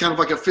seems kind of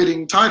like a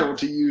fitting title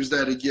to use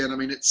that again. I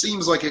mean, it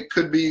seems like it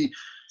could be,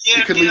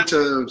 it could lead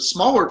to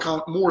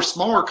more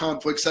smaller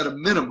conflicts at a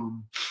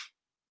minimum.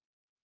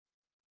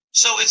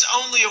 So it's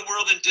only a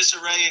world in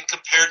disarray, and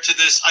compared to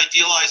this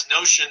idealized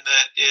notion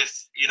that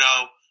if,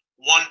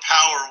 one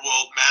power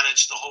will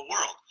manage the whole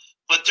world.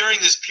 But during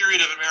this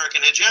period of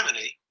American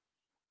hegemony,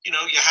 you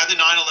had the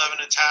 9/11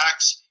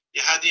 attacks,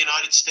 you had the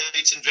United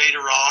States invade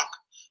Iraq.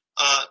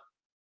 I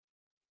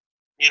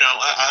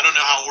don't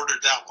know how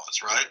ordered that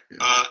was, right?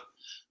 Yeah.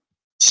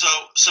 So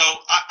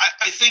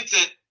I think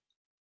that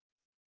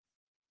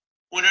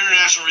when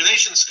international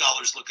relations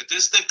scholars look at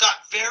this, they've got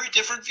very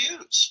different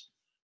views,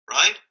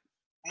 right?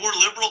 More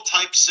liberal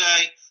types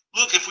say,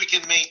 look, if we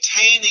can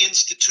maintain the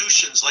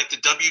institutions like the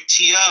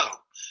WTO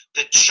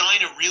that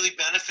China really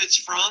benefits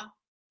from,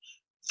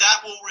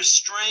 that will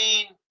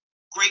restrain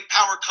great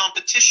power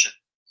competition,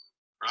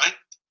 right?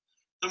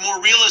 The more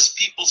realist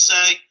people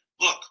say,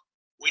 look,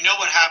 we know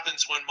what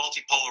happens when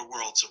multipolar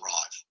worlds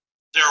arrive.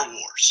 There are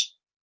wars,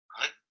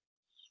 right?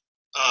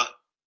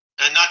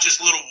 And not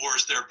just little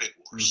wars, there are big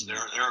wars. Mm-hmm.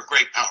 There are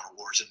great power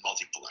wars in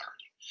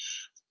multipolarity.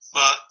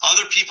 But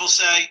other people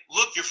say,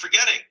 look, you're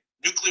forgetting.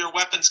 Nuclear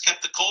weapons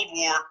kept the Cold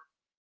War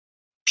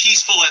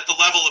peaceful at the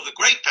level of the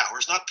great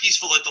powers, not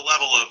peaceful at the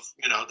level of,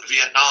 the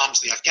Vietnams,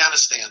 the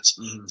Afghanistans,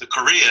 mm-hmm. the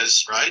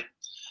Koreas, right?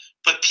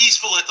 But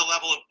peaceful at the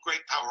level of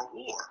great power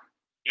war.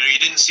 You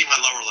didn't see my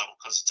lower level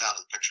because it's out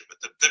of the picture, but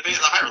the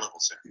higher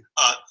levels there.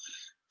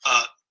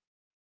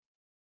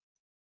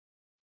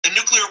 And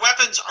nuclear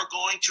weapons are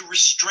going to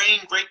restrain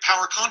great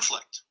power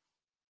conflict.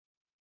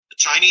 The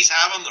Chinese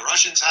have them, the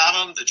Russians have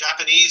them, the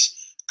Japanese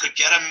could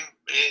get them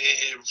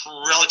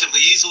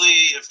relatively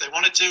easily if they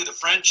wanted to. The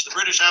French, the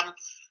British have them.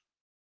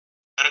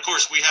 And of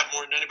course, we have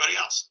more than anybody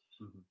else.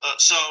 Mm-hmm.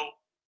 So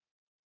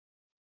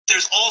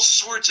there's all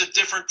sorts of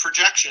different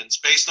projections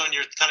based on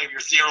your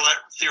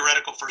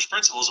theoretical first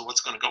principles of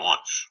what's going to go on.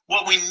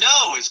 What we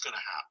know is going to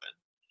happen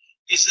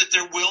is that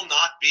there will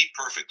not be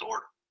perfect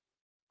order,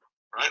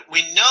 right?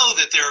 We know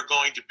that there are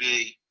going to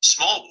be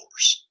small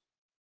wars,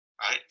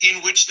 right,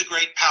 in which the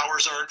great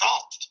powers are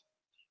involved.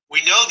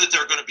 We know that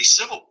there are going to be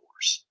civil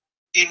wars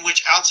in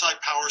which outside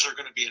powers are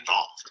going to be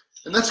involved.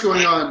 And that's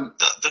going on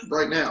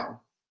right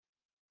now.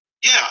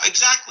 Yeah,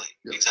 exactly.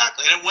 Yep.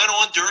 Exactly. And it went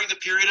on during the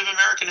period of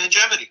American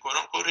hegemony, quote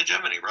unquote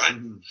hegemony, right?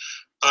 Mm-hmm.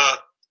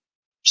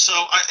 So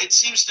it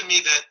seems to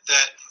me that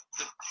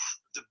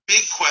the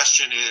big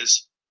question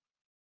is,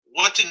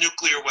 what do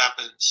nuclear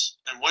weapons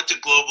and what do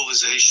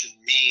globalization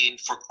mean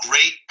for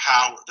great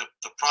power,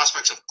 the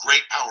prospects of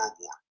great power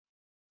war?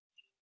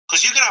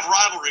 Because you can have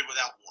rivalry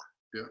without war.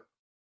 Yeah.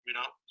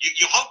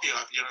 You hope you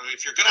have,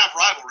 if you're going to have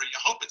rivalry, you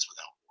hope it's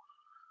without war.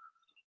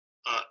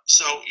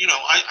 So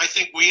I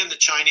think we and the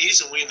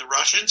Chinese and we and the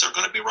Russians are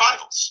going to be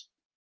rivals.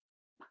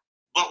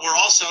 But we're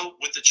also,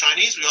 with the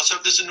Chinese, we also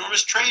have this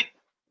enormous trade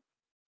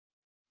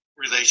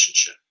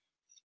relationship.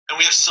 And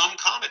we have some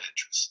common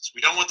interests.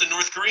 We don't want the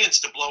North Koreans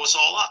to blow us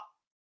all up.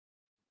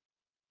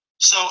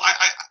 So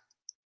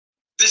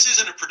this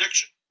isn't a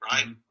prediction,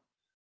 right? Mm-hmm.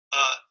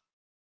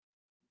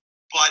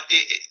 But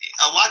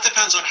a lot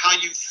depends on how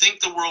you think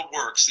the world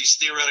works, these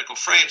theoretical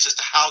frames, as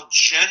to how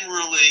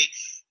generally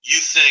you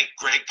think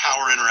great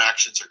power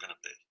interactions are going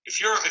to be. If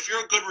you're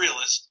a good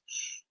realist,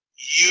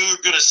 you're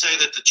going to say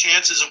that the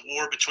chances of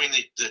war between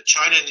the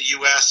China and the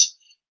U.S.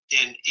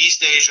 in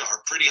East Asia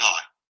are pretty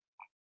high,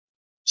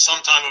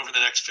 sometime over the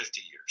next 50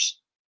 years.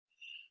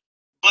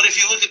 But if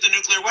you look at the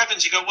nuclear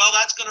weapons, you go, well,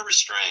 that's going to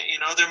restrain.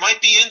 There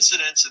might be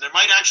incidents and there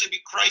might actually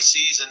be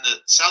crises in the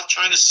South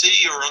China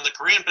Sea or on the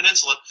Korean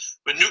Peninsula,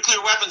 but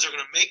nuclear weapons are going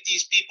to make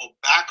these people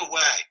back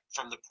away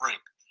from the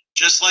brink,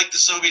 just like the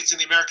Soviets and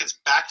the Americans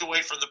backed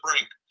away from the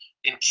brink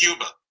in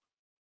Cuba,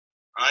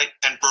 right,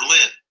 and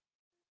Berlin,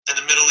 and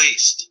the Middle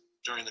East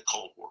during the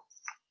Cold War.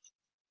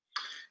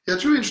 Yeah,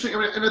 it's really interesting.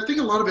 And I think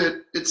a lot of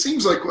it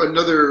seems like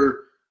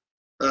another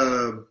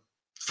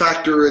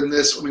factor in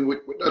this, I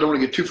don't want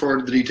to get too far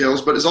into the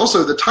details, but is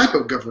also the type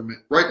of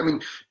government, right?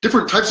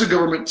 Different types of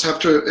governments have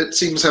to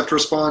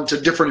respond to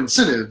different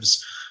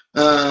incentives.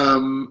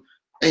 And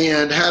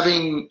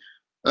being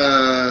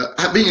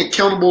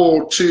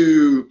accountable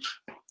to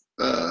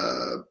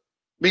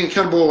being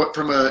accountable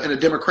in a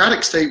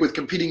democratic state with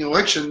competing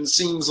elections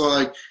seems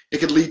like it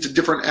could lead to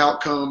different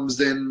outcomes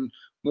than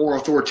more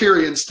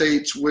authoritarian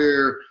states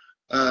where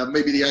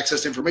maybe the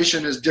access to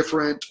information is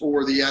different,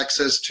 or the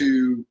access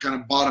to kind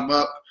of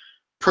bottom-up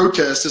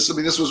protests.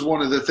 This was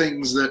one of the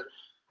things that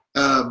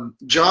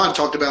John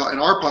talked about in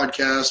our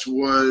podcast,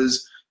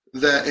 was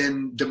that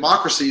in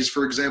democracies,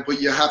 for example,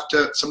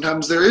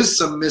 sometimes there is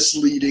some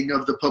misleading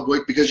of the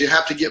public because you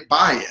have to get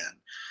buy-in.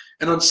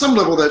 And on some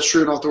level that's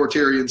true in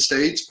authoritarian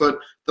states, but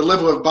the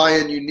level of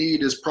buy-in you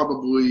need is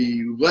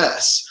probably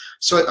less.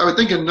 So I would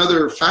think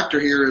another factor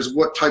here is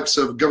what types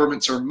of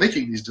governments are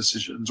making these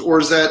decisions, or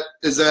is that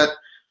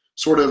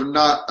sort of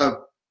not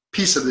a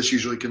piece of this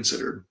usually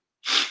considered?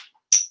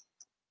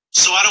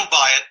 So I don't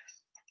buy it.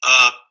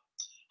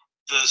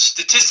 The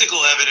statistical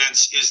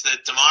evidence is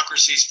that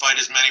democracies fight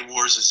as many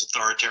wars as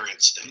authoritarian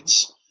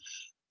states.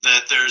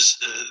 That there's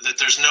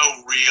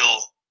no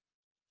real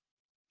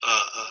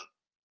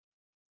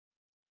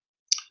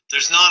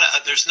there's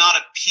not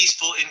a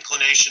peaceful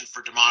inclination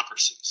for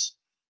democracies.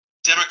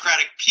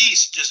 Democratic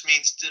peace just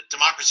means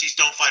democracies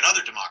don't fight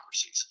other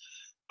democracies,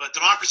 but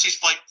democracies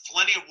fight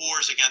plenty of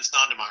wars against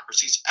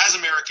non-democracies, as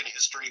American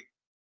history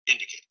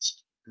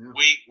indicates. Yeah.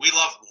 We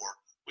love war.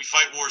 We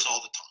fight wars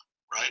all the time,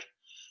 right?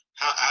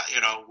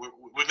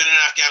 We've been in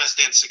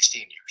Afghanistan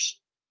 16 years,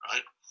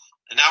 right?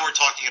 And now we're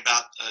talking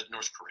about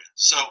North Korea.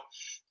 So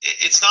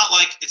it's not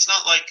like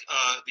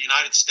the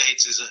United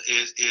States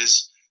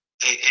is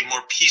a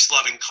more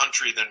peace-loving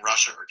country than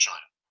Russia or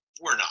China.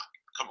 We're not.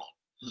 Come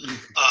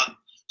on.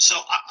 So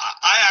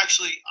I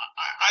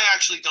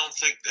actually don't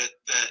think that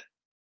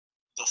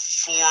the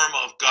form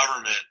of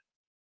government,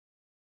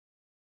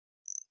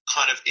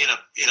 kind of in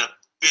a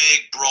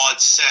big, broad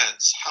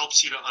sense,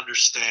 helps you to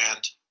understand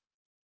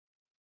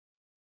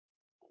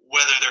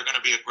whether they're going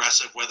to be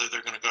aggressive, whether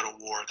they're going to go to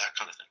war, that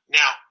kind of thing.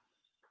 Now,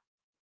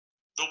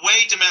 the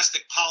way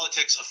domestic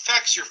politics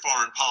affects your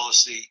foreign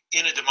policy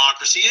in a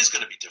democracy is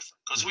going to be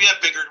different, because we have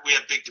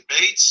big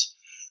debates,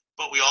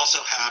 but we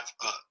also have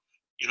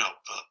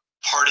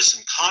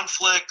partisan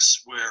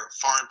conflicts where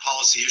foreign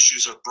policy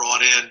issues are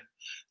brought in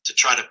to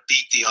try to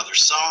beat the other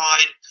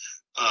side.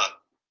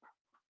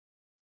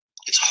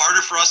 It's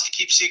harder for us to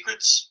keep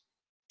secrets,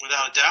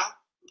 without a doubt.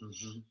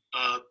 Mm-hmm.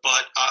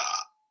 But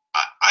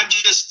I'm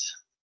just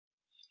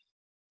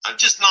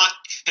not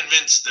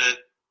convinced that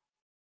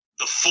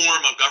the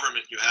form of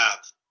government you have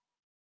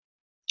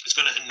is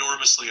going to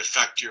enormously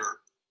affect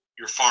your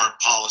foreign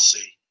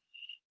policy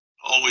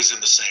always in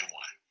the same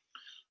way.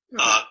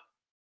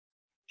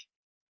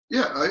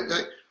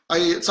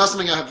 It's not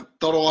something I've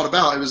thought a lot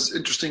about. It was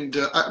interesting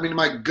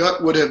my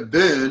gut would have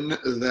been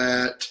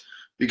that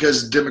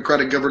because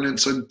democratic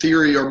governance in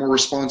theory are more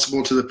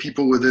responsible to the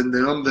people within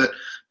them, that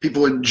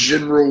people in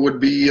general would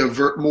be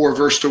more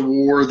averse to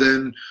war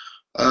than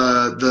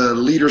the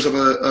leaders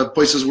of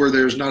places where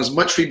there's not as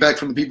much feedback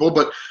from the people.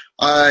 But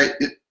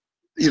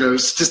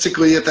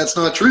statistically, if that's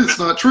not true, it's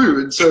not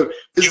true. And so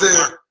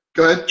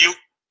go ahead.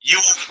 You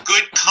are a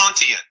good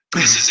Kantian.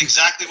 This is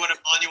exactly what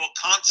Immanuel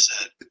Kant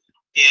said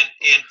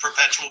in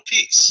Perpetual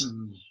Peace,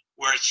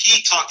 where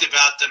he talked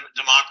about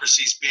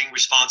democracies being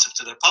responsive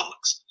to their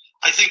publics.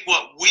 I think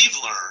what we've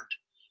learned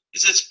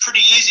is it's pretty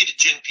easy to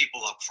gin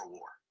people up for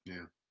war.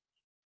 Yeah.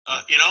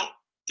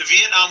 The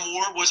Vietnam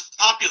War was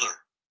popular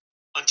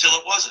until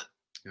it wasn't.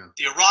 Yeah.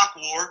 The Iraq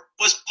War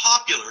was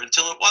popular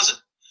until it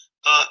wasn't.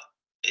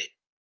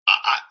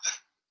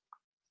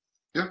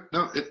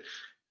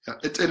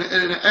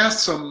 It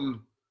asks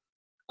some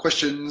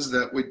questions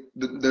that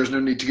there's no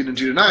need to get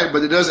into tonight,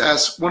 but it does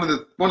ask one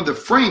of the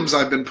frames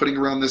I've been putting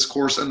around this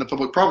course and the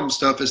public problem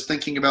stuff is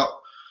thinking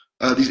about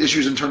these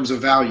issues in terms of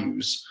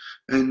values.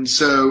 And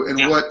so,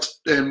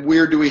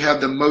 where do we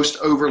have the most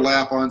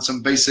overlap on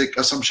some basic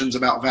assumptions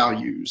about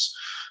values?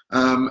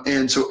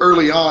 And so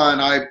early on,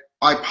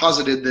 I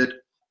posited that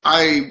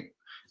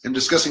in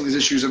discussing these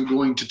issues, I'm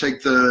going to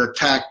take the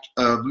tact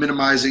of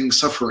minimizing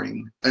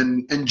suffering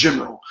in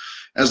general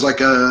as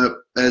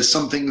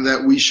something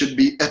that we should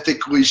be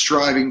ethically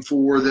striving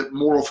for, that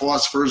moral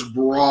philosophers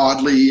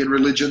broadly and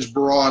religions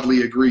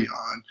broadly agree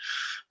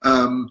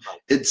on.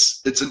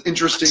 It's an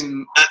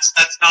interesting.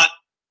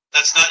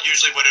 That's not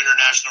usually what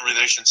international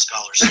relations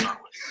scholars start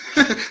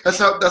with. That's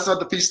not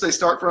the piece they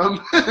start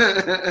from.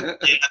 Yeah,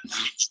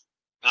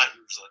 not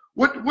usually.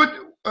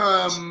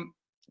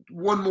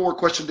 One more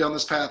question down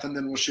this path, and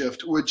then we'll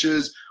shift, which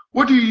is,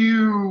 what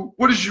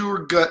does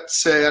your gut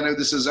say? I know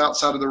this is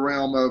outside of the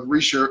realm of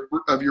research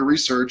of your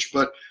research,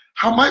 but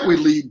how might we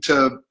lead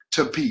to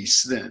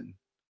peace then?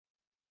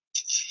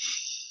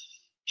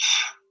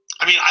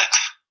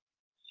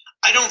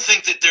 I don't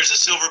think that there's a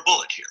silver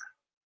bullet here,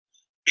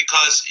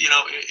 because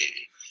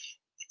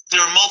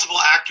there are multiple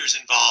actors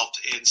involved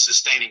in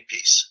sustaining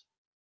peace,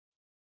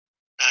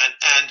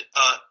 and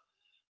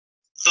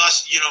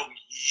thus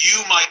you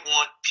might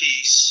want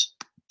peace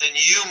and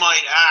you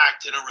might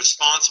act in a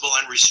responsible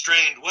and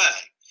restrained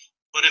way,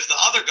 but if the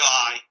other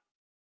guy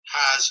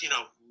has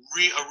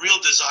a real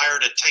desire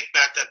to take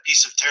back that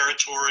piece of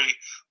territory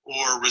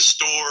or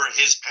restore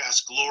his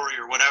past glory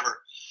or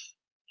whatever,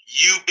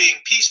 you being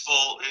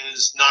peaceful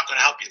is not going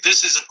to help you.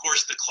 This is, of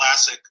course, the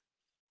classic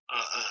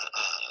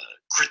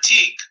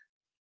critique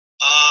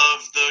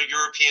of the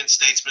European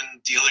statesmen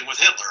dealing with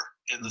Hitler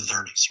in the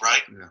 30s,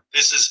 right? Yeah.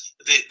 This is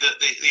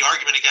the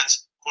argument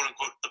against quote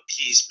unquote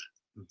appeasement.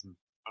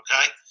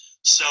 Okay,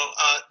 so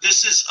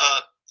this is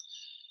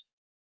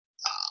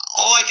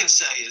all I can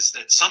say is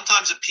that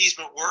sometimes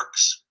appeasement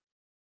works,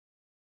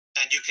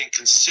 and you can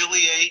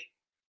conciliate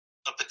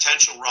a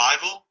potential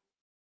rival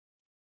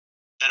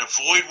and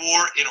avoid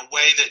war in a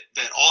way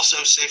that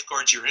also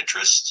safeguards your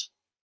interests.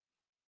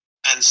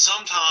 And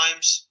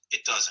sometimes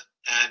it doesn't.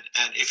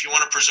 And if you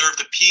want to preserve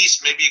the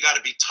peace, maybe you got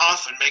to be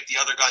tough and make the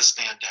other guy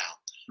stand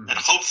down. And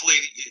hopefully,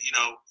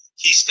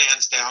 he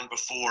stands down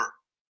before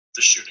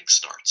the shooting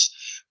starts.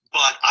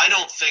 But I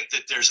don't think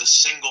that there's a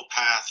single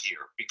path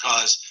here,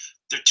 because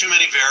there are too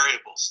many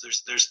variables.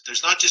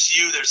 There's not just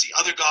you, there's the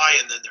other guy,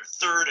 and then there are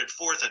third and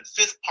fourth and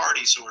fifth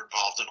parties who are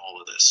involved in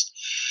all of this.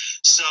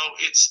 So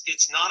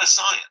it's not a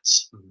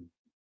science.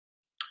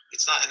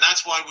 It's not, and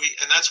that's why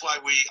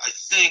we I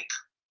think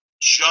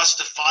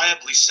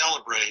justifiably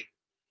celebrate,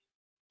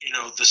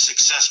 the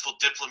successful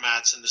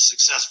diplomats and the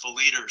successful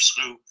leaders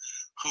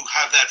who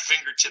have that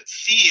fingertip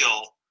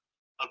feel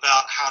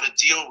about how to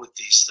deal with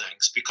these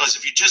things. Because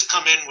if you just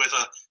come in with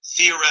a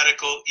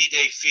theoretical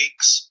idée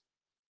fixe,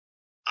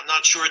 I'm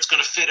not sure it's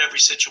going to fit every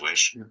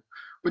situation.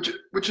 Yeah.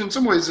 Which in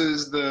some ways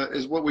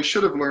is what we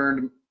should have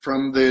learned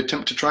from the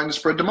attempt to trying to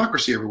spread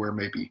democracy everywhere.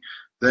 Maybe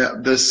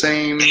the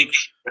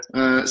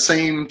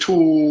same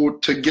tool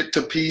to get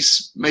to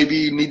peace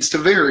maybe needs to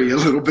vary a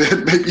little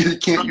bit. Maybe you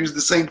can't use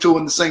the same tool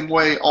in the same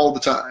way all the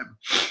time.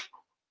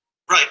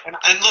 Right.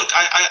 And look,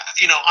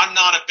 I'm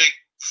not a big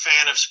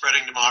fan of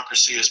spreading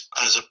democracy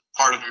as a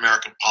part of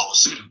American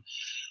policy,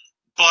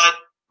 but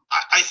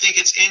I think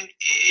it's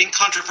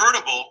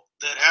incontrovertible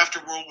that after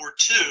World War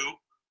II,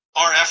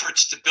 our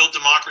efforts to build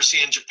democracy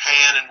in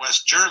Japan and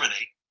West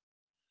Germany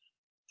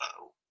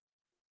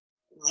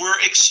were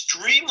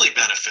extremely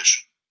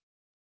beneficial,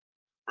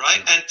 right?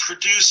 And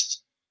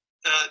produced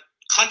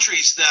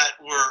countries that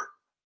were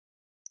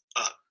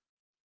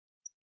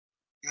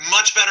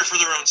much better for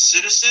their own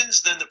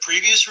citizens than the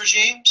previous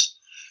regimes,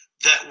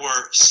 that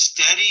were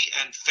steady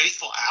and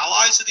faithful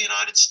allies of the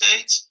United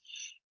States,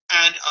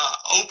 and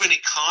open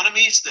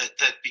economies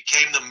that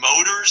became the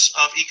motors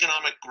of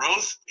economic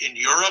growth in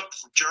Europe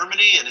for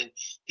Germany and in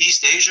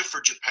East Asia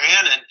for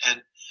Japan,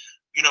 and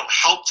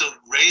helped to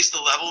raise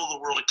the level of the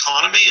world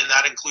economy, and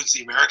that includes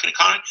the American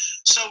economy.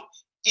 So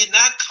in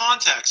that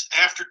context,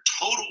 after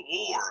total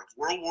war,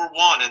 World War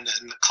I, and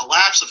the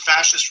collapse of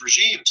fascist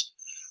regimes,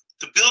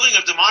 the building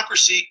of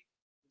democracy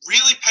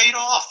really paid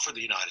off for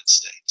the United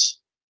States.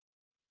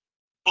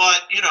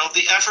 But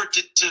the effort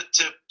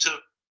to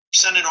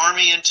send an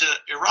army into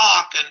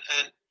Iraq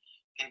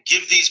and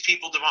give these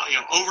people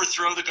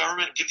overthrow the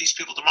government and give these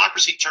people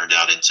democracy turned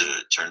out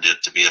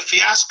to be a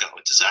fiasco,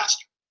 a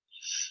disaster.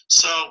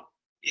 So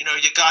you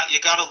got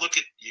to look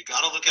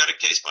at it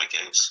case by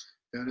case.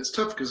 Yeah, and it's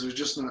tough because there's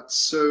just not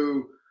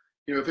so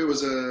if it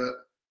was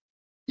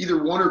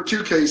either one or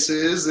two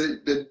cases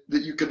that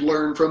you could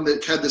learn from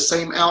that had the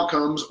same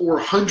outcomes, or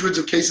hundreds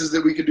of cases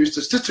that we could do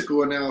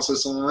statistical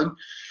analysis on,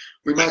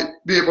 we might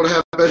be able to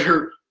have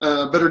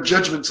better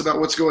judgments about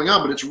what's going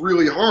on. But it's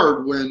really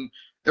hard when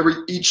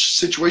each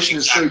situation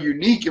is so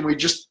unique, and we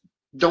just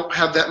don't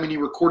have that many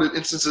recorded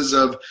instances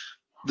of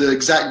the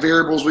exact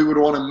variables we would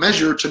want to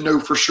measure to know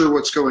for sure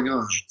what's going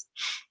on.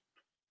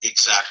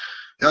 Exactly.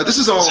 Now, this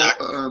is all.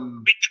 Exactly.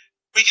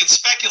 We can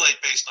speculate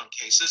based on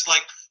cases.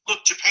 Like,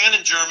 look, Japan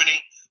and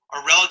Germany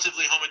are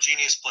relatively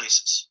homogeneous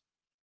places,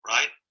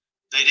 right?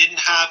 They didn't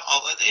have,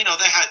 they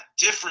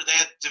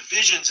had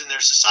divisions in their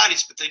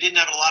societies, but they didn't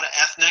have a lot of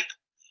ethnic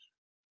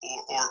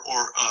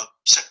or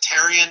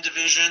sectarian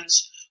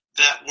divisions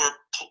that were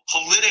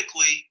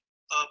politically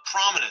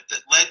prominent,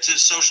 that led to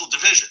social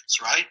divisions,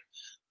 right?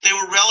 They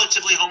were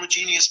relatively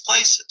homogeneous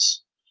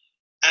places.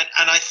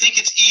 And I think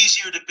it's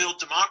easier to build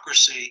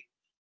democracy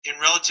in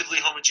relatively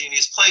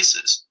homogeneous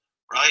places,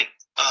 right?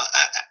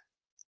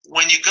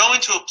 When you go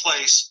into a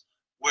place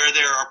where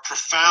there are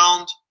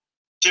profound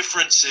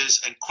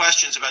differences and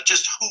questions about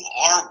just who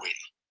are we,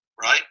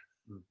 right?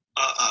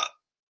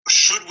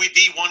 Should we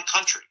be one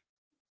country?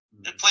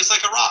 In a place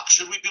like Iraq,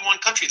 should we be one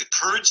country? The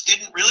Kurds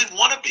didn't really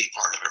want to be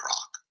part of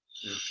Iraq.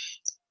 Yeah.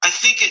 I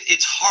think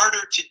it's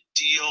harder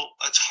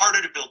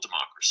to build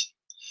democracy.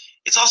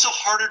 It's also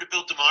harder to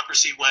build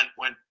democracy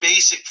when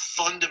basic,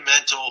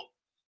 fundamental,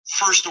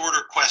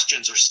 first-order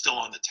questions are still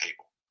on the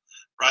table,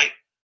 right?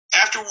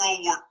 After World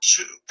War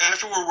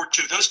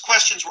II, those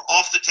questions were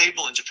off the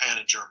table in Japan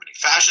and Germany.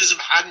 Fascism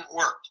hadn't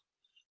worked.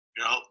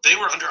 They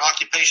were under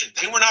occupation.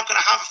 They were not going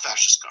to have a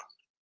fascist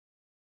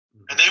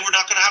government, and they were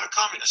not going to have a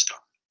communist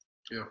government.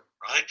 Yeah.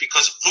 Right?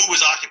 Because who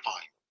was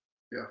occupying?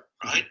 Yeah.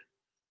 Right?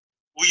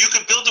 Well, you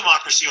can build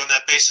democracy on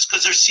that basis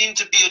because there seemed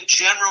to be a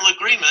general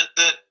agreement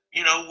that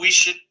we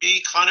should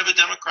be kind of a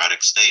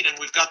democratic state, and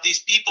we've got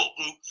these people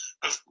who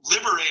have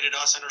liberated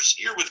us and are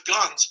here with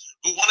guns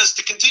who want us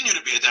to continue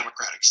to be a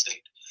democratic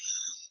state.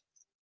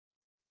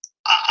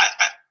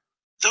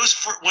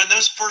 When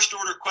those first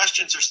order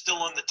questions are still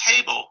on the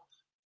table,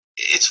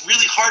 it's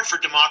really hard for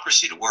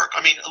democracy to work.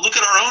 I mean, look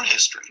at our own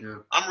history.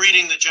 Yeah. I'm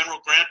reading the General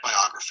Grant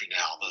biography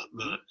now,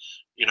 the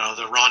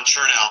Ron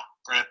Chernow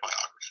Grant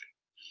biography,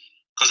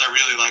 because I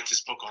really liked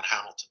his book on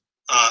Hamilton.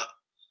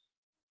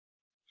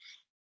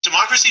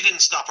 Democracy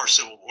didn't stop our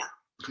Civil War.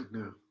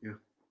 No, yeah.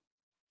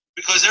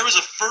 Because there was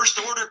a first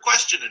order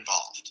question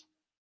involved,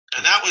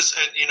 and that was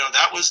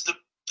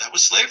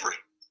slavery.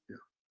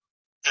 Yeah.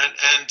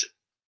 And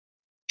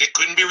it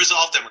couldn't be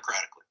resolved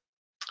democratically,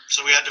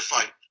 so we had to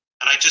fight.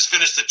 And I just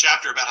finished a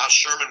chapter about how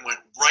Sherman went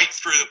right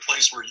through the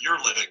place where you're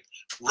living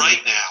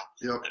right now.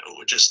 Yep.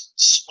 Just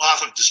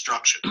swath of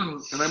destruction.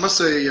 And I must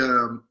say,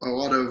 a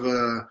lot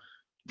of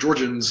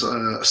Georgians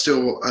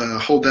still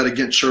hold that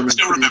against Sherman.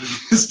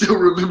 Still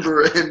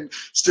remember and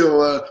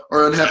still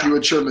are unhappy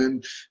with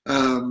Sherman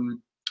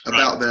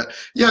about that.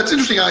 Yeah, it's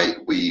interesting.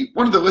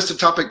 One of the listed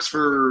topics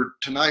for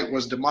tonight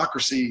was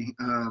democracy,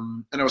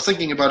 and I was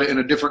thinking about it in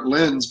a different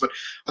lens. But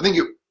I think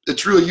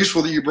it's really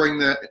useful that you bring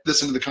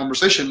this into the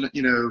conversation.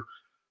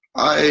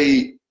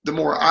 The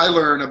more I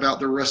learn about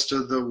the rest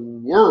of the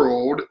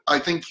world, I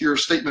think your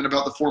statement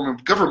about the form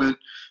of government,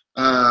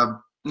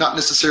 not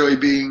necessarily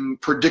being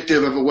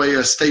predictive of a way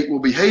a state will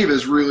behave,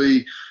 is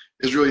really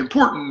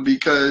important,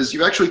 because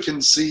you actually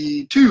can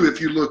see too, if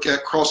you look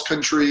at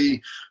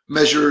cross-country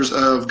measures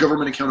of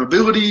government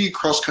accountability,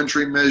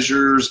 cross-country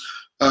measures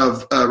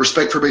of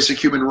respect for basic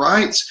human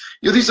rights.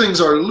 These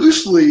things are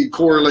loosely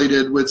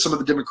correlated with some of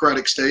the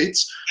democratic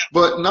states,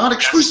 but not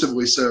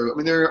exclusively so. I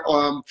mean, there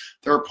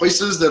are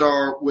places that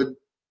would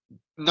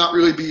not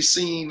really be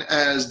seen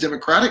as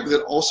democratic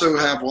that also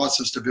have lots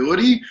of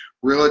stability,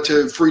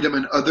 relative freedom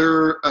in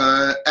other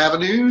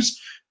avenues,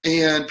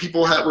 and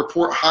people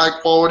report high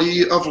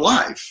quality of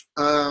life.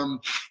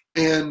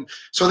 And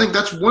so I think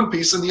that's one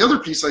piece. And the other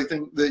piece, I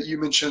think, that you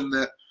mentioned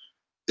that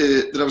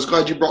I was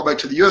glad you brought back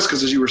to the U.S.,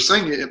 because as you were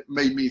saying it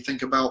made me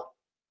think about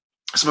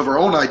some of our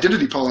own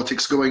identity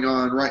politics going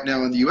on right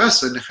now in the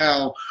U.S. and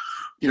how,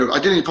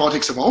 identity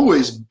politics have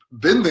always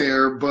been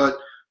there, but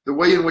the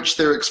way in which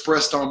they're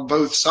expressed on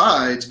both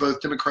sides,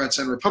 both Democrats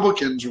and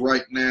Republicans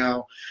right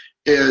now,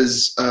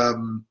 is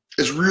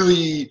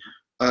really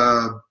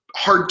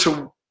hard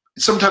to.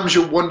 Sometimes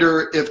you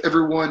wonder if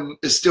everyone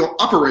is still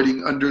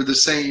operating under the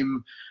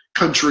same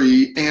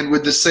country and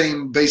with the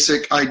same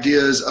basic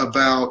ideas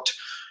about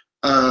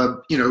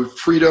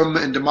freedom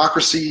and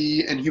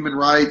democracy and human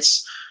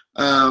rights.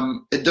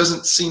 It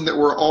doesn't seem that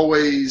we're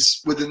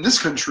always within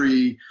this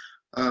country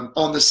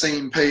on the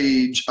same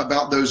page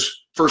about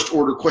those first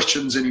order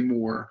questions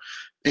anymore.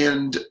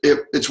 And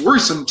it's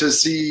worrisome to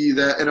see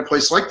that in a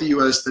place like the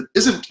U.S. that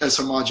isn't as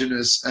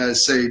homogenous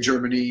as, say,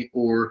 Germany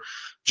or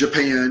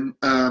Japan,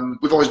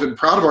 we've always been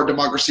proud of our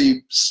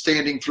democracy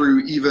standing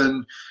through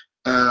even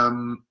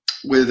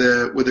with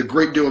a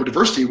great deal of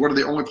diversity. One of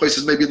the only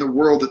places maybe in the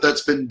world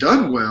that's been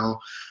done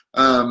well.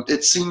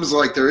 It seems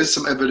like there is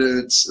some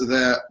evidence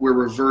that we're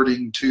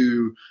reverting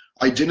to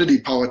identity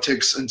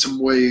politics in some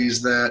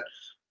ways that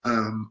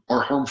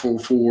are harmful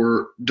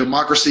for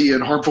democracy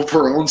and harmful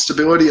for our own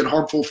stability and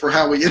harmful for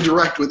how we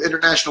interact with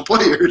international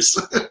players.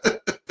 Well, I'm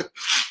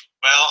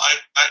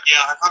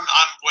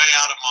way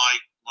out of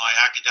my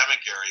academic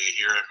area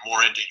here and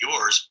more into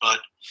yours, but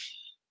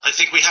I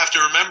think we have to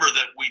remember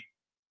that we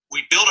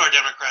built our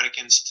democratic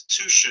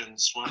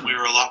institutions when we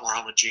were a lot more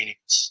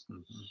homogeneous.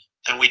 Mm-hmm.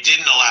 And we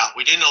didn't allow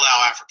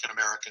African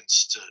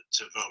Americans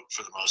to vote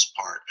for the most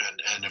part,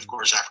 and of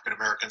course African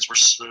Americans were,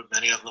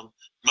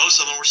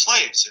 most of them were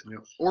slaves,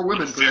 or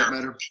women for that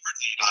matter. In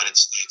the United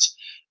States,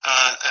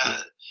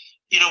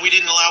 we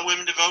didn't allow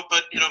women to vote,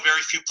 but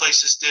very few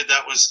places did.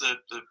 That was the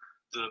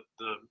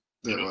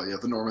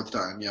norm at the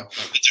time. Yeah,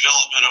 the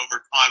development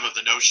over time of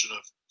the notion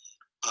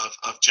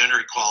of gender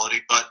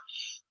equality, but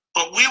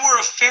we were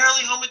a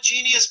fairly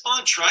homogeneous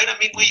bunch, right? I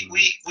mean, we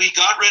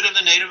got rid of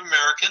the Native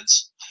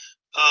Americans.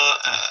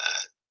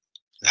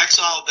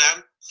 Exiled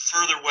them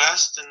further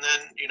west, and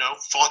then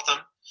fought them,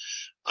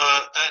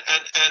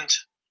 and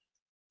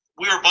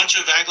we were a bunch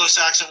of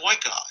Anglo-Saxon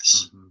white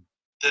guys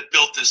that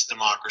built this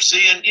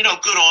democracy, and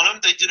good on them.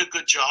 They did a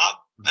good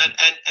job,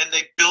 and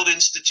they built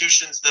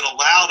institutions that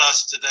allowed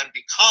us to then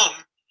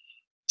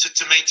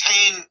to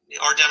maintain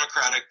our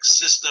democratic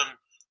system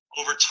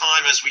over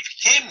time as we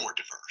became more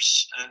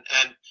diverse,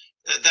 and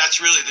that's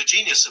really the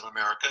genius of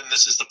America, and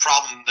this is the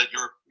problem that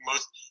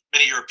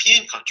many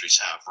European countries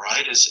have,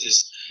 right?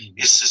 Is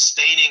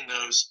sustaining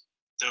those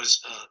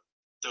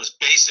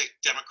basic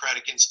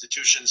democratic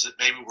institutions that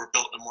maybe were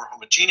built in a more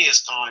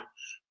homogeneous time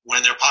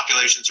when their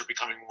populations are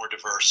becoming more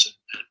diverse.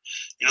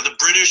 And the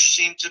British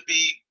seem to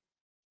be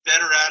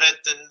better at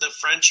it than the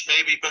French,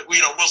 maybe, but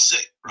we'll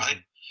see,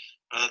 right?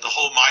 The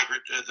whole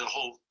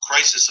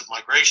crisis of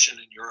migration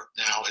in Europe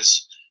now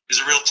is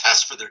a real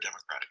test for their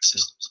democratic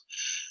systems.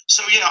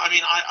 So yeah, I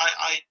mean,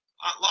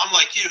 I'm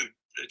like you.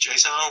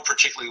 Jason, I don't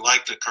particularly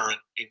like the current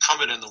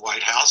incumbent in the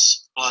White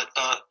House, but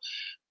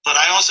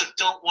I also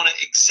don't want to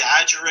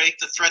exaggerate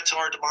the threat to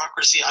our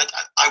democracy.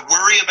 I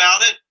worry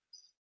about it,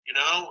 and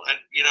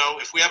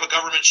if we have a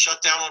government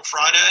shutdown on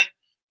Friday,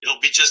 it'll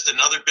be just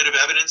another bit of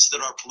evidence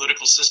that our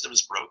political system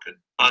is broken.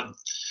 But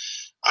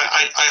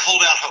I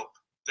hold out hope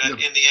that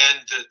in the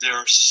end that there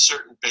are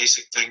certain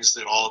basic things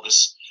that all of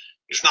us,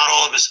 if not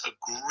all of us,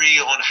 agree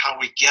on how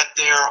we get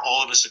there.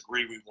 All of us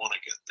agree we want to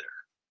get there.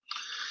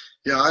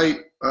 Yeah,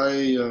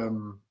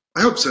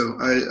 I hope so.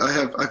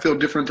 I feel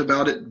different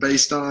about it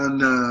based on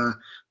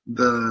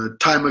the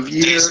time of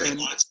year and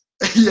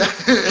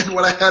and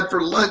what I had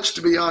for lunch,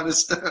 to be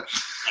honest.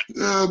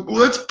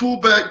 Let's pull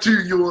back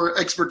to your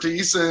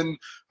expertise and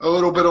a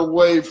little bit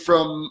away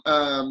from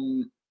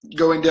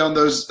going down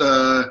those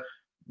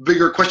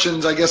bigger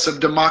questions, I guess, of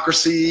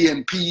democracy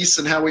and peace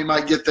and how we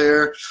might get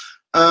there.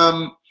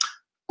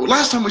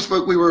 Last time we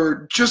spoke, we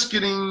were just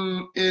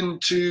getting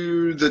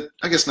into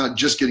not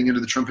just getting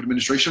into the Trump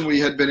administration. We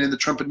had been in the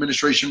Trump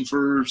administration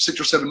for 6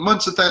 or 7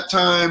 months at that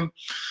time.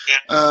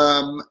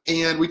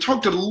 And we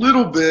talked a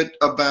little bit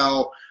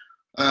about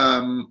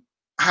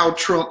how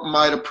Trump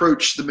might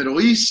approach the Middle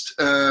East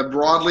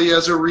broadly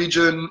as a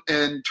region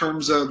in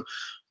terms of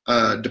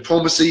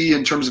diplomacy,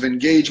 in terms of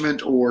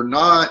engagement or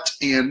not,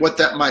 and what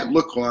that might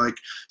look like.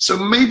 So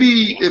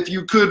maybe if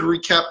you could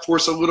recap for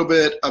us a little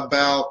bit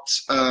about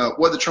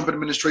what the Trump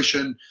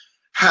administration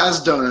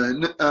has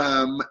done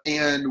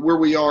and where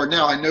we are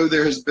now. I know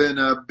there has been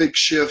a big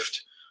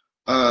shift,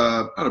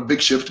 not a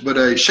big shift, but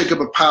a shakeup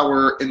of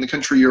power in the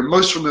country you're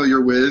most familiar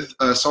with,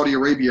 Saudi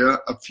Arabia,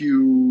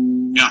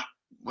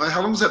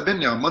 how long has that been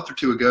now? A month or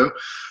two ago.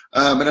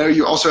 And I know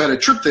you also had a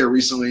trip there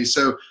recently.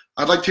 So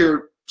I'd like to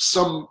hear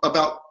some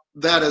about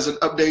that as an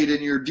update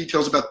in your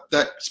details about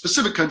that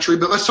specific country,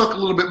 but let's talk a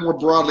little bit more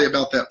broadly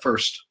about that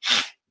first.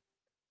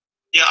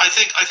 Yeah, I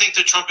think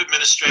the Trump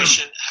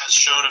administration has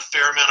shown a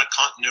fair amount of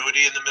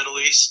continuity in the Middle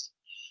East.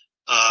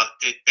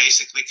 It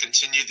basically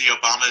continued the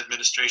Obama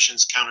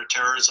administration's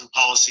counterterrorism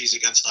policies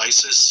against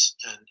ISIS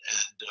and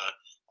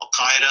Al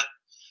Qaeda.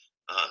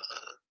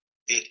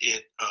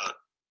 It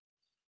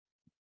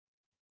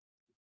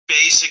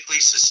basically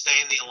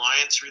sustained the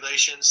alliance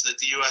relations that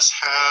the U.S.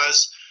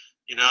 has.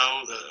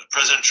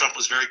 President Trump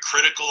was very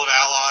critical of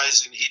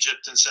allies in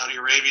Egypt and Saudi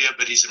Arabia,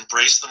 but he's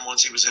embraced them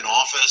once he was in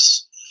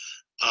office.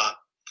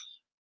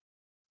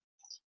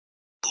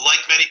 Like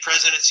many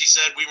presidents, he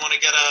said, we want to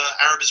get an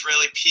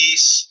Arab-Israeli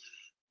peace,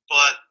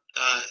 but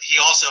he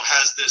also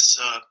has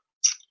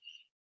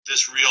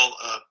this real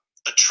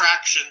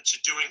attraction to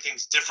doing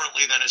things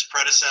differently than his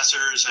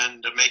predecessors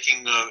and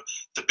making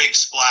the big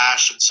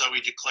splash. And so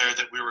he declared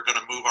that we were going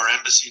to move our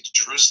embassy to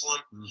Jerusalem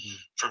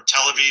from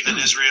Tel Aviv in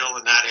Israel,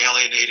 and that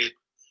alienated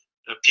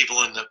people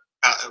among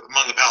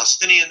the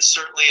Palestinians,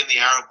 certainly in the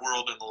Arab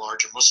world and the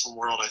larger Muslim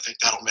world. I think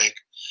that'll make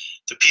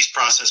the peace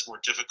process more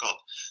difficult.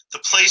 The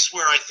place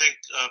where I think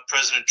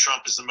President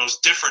Trump is the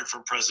most different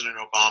from President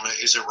Obama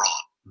is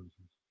Iran.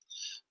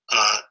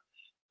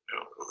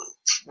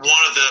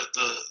 One of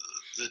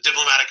the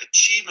diplomatic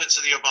achievements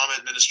of the Obama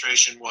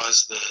administration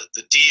was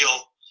the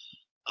deal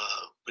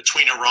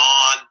between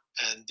Iran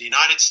and the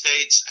United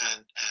States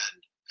and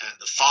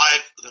the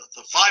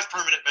five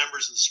permanent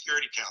members of the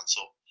Security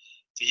Council,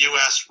 the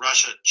U.S.,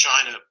 Russia,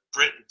 China,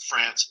 Britain,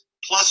 France,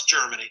 plus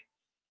Germany,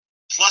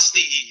 plus the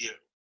EU,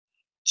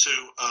 to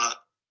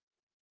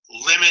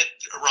limit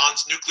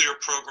Iran's nuclear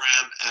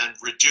program and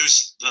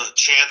reduce the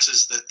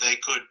chances that they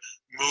could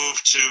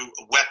move to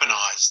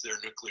weaponize their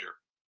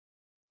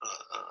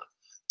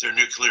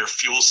nuclear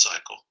fuel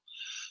cycle.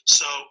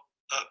 So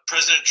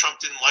President Trump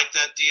didn't like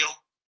that deal,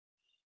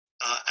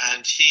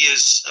 and he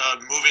is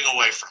moving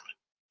away from it.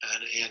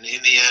 And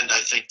in the end, I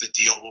think the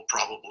deal will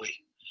probably,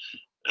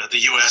 the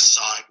U.S.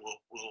 side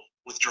will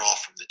withdraw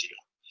from the deal.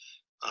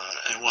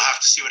 And we'll have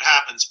to see what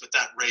happens, but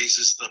that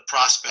raises the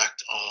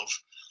prospect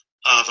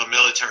of a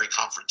military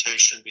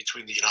confrontation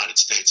between the United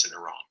States and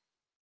Iran.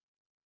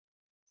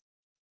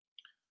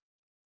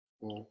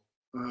 Well,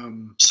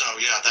 so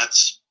yeah,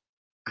 that's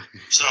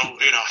so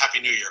Happy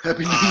New Year.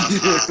 Happy New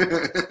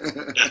Year.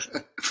 Yeah.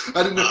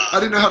 I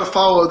didn't know how to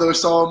follow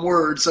those solemn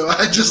words, so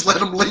I just let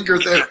them linger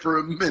there for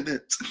a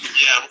minute.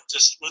 Yeah,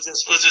 we'll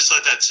just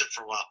let that sit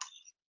for a while.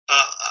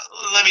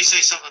 Let me say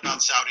something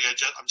about Saudi.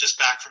 I'm just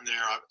back from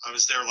there. I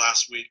was there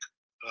last week.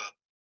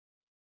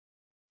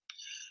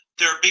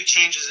 There are big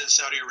changes in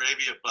Saudi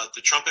Arabia, but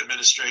the Trump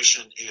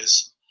administration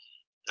is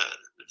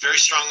very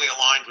strongly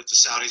aligned with the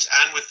Saudis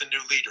and with the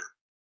new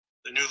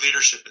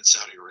leadership in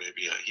Saudi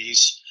Arabia. He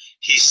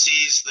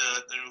sees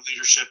the new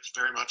leadership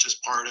very much as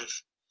part of.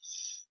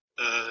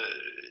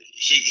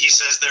 He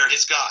says they're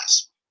his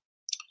guys,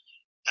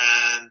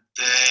 and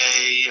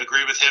they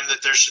agree with him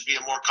that there should be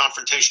a more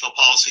confrontational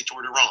policy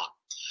toward Iran.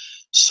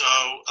 So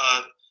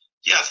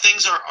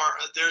things are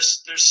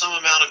there's some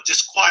amount of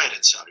disquiet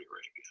in Saudi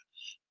Arabia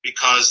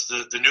because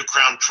the new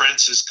crown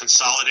prince is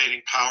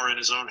consolidating power in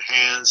his own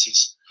hands.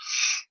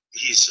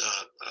 He's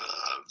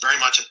very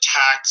much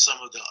attacked some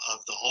of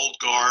the old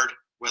guard,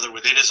 whether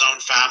within his own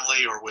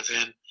family or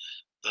within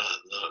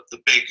the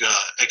big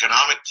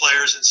economic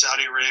players in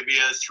Saudi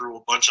Arabia, threw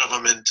a bunch of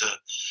them into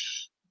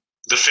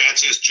the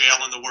fanciest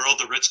jail in the world,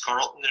 the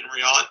Ritz-Carlton in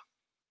Riyadh,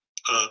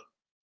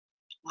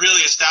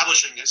 really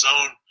establishing his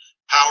own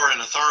power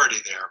and authority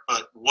there.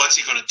 But what's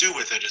he going to do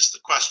with it is the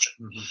question.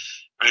 Mm-hmm.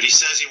 Right? He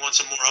says he wants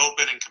a more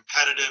open and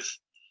competitive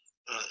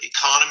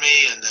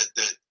economy, and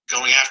that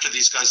going after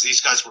these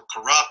guys were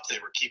corrupt. They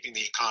were keeping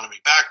the economy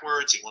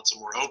backwards. He wants a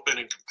more open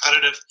and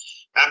competitive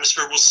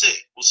atmosphere. We'll see.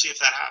 We'll see if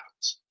that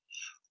happens,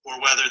 or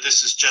whether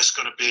this is just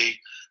going to be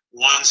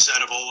one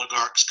set of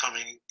oligarchs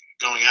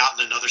going out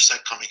and another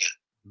set coming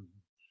in,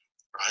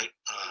 right?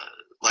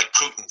 Like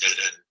Putin did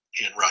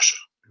in Russia,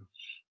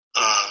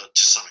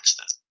 to some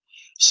extent.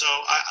 So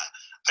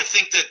I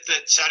think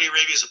that Saudi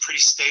Arabia is a pretty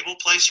stable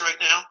place right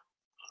now.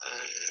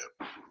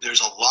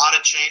 There's a lot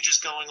of changes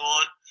going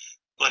on,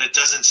 but it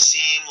doesn't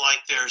seem like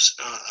there's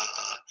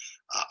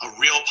a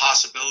real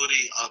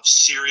possibility of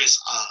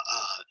serious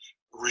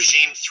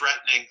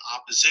regime-threatening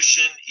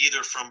opposition,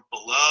 either from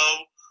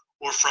below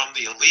or from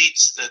the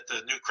elites that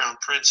the new crown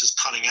prince is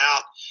cutting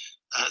out.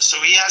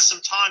 So he has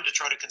some time to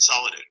try to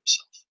consolidate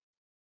himself.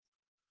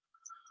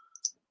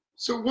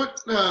 So what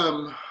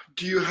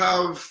do you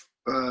have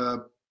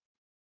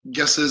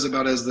guesses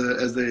about as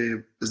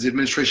the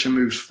administration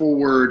moves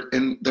forward?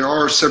 And there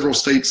are several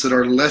states that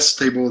are less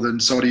stable than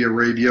Saudi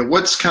Arabia.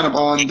 What's kind of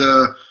on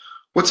the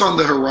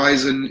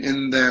horizon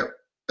in that,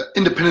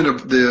 independent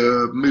of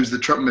the moves the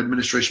Trump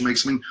administration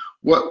makes? I mean,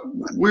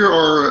 where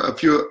are a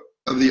few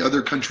of the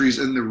other countries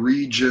in the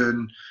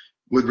region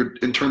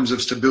in terms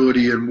of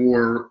stability and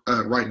war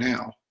right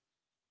now?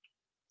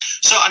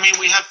 So I mean,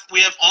 we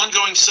have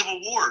ongoing civil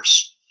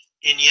wars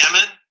in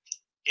Yemen,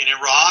 in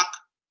Iraq,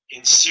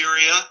 in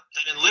Syria,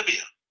 and in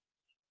Libya.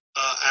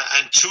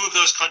 And two of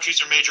those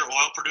countries are major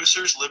oil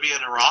producers, Libya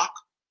and Iraq.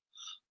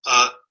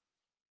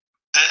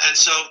 And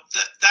so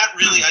that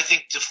really, I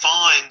think,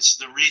 defines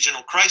the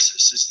regional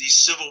crisis, is these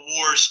civil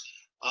wars.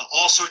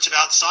 All sorts of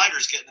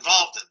outsiders get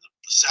involved in them.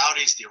 The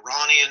Saudis, the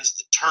Iranians,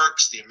 the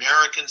Turks, the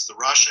Americans, the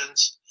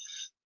Russians.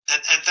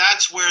 And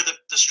that's where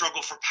the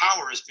struggle for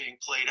power is being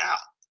played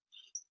out.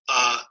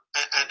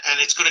 And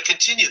it's going to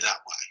continue that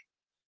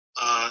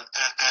way.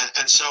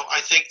 And so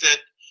I think that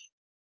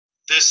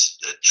this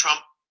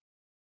Trump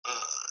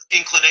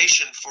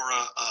inclination for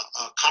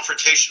a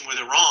confrontation with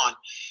Iran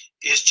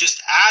is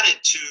just added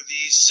to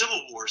these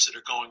civil wars that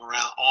are going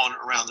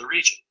around the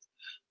region.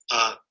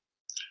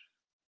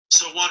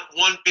 So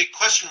one big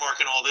question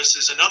mark in all this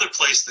is another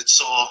place that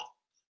saw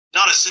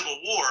not a civil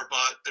war,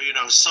 but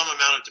some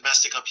amount of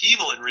domestic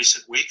upheaval in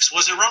recent weeks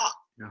was Iran,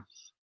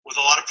 with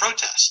a lot of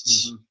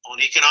protests on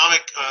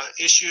economic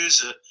issues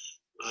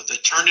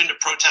that turned into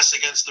protests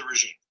against the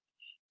regime.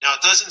 Now,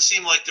 it doesn't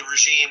seem like the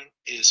regime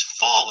is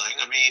falling.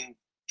 I mean,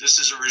 this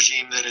is a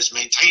regime that has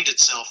maintained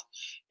itself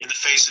in the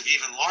face of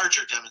even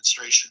larger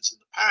demonstrations in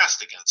the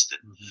past against it.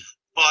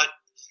 But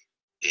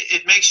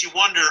it makes you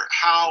wonder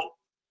how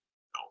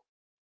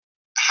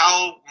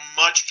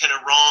much can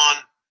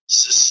Iran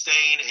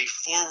sustain a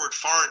forward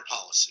foreign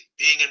policy,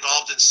 being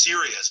involved in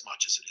Syria as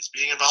much as it is,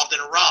 being involved in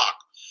Iraq,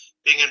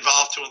 being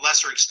involved to a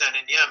lesser extent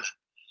in Yemen,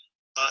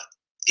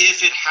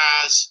 if it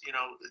has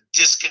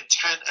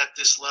discontent at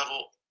this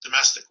level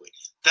domestically.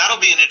 That'll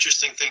be an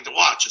interesting thing to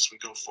watch as we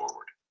go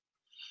forward,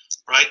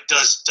 right?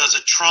 Does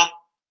a Trump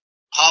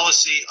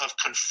policy of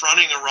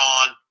confronting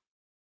Iran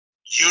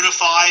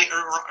unify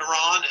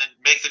Iran and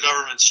make the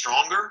government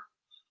stronger,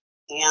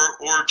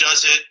 or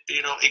does it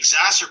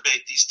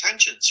exacerbate these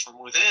tensions from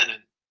within?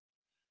 And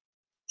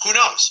who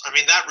knows? I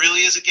mean, that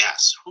really is a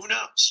guess. Who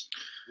knows?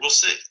 We'll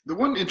see. The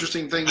one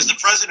interesting thing, as the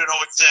president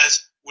always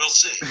says, we'll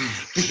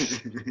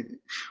see.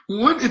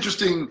 One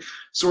interesting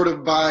sort of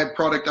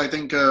byproduct, I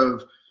think,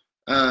 of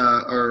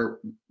or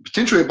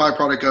potentially a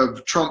byproduct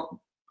of Trump,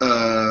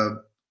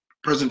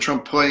 President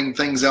Trump playing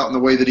things out in the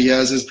way that he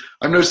has, is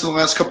I've noticed in the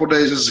last couple of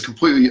days, this is a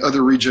completely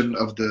other region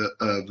of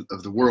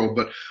the world,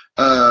 but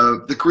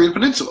the Korean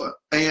Peninsula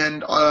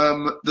and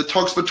the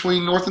talks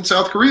between North and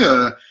South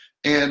Korea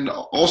and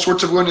all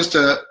sorts of willingness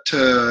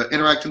to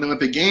interact in the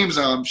Olympic Games.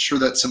 I'm sure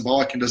that's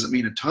symbolic and doesn't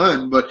mean a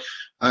ton, but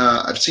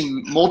I've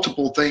seen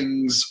multiple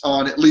things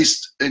on at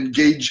least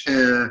engage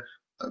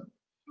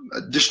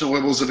additional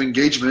levels of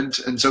engagement,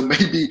 and so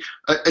maybe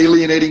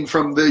alienating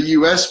from the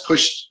U.S.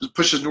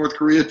 pushes North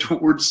Korea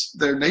towards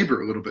their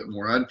neighbor a little bit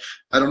more. I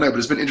don't know, but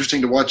it's been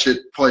interesting to watch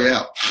it play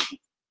out.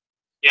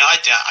 Yeah, I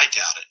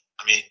doubt it.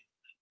 I mean,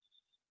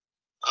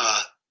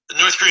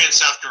 North Korea and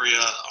South Korea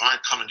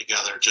aren't coming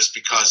together just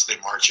because they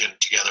march in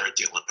together at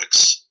the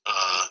Olympics.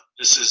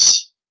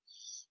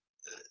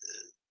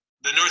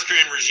 The North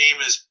Korean regime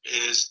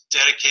is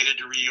dedicated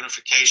to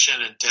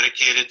reunification and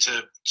dedicated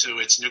to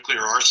its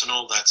nuclear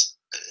arsenal.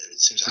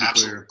 It seems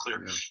absolutely clear.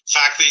 Yeah. In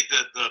fact,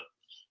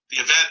 the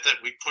event that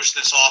we pushed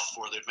this off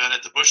for, the event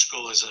at the Bush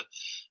School,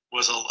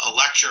 was a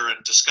lecture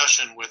and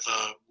discussion with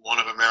one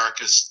of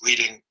America's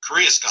leading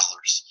Korea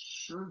scholars,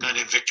 a guy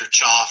named Victor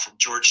Cha from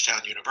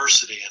Georgetown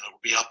University, and it'll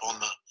be up on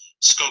the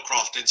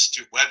Scowcroft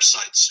Institute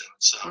website soon.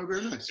 So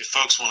very nice. If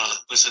folks want to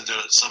listen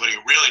to somebody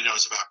who really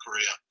knows about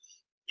Korea,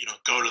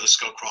 go to the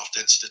Scowcroft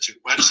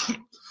Institute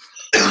website.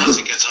 Once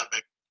it gets up,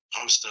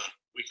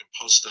 we can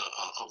post a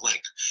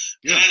link.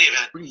 Yeah, in any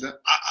event,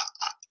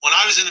 when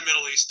I was in the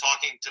Middle East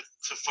talking to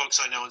folks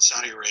I know in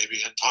Saudi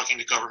Arabia and talking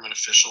to government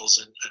officials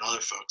and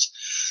other folks,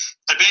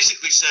 I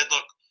basically said,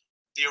 look,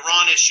 the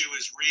Iran issue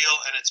is real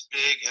and it's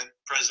big, and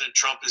President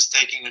Trump is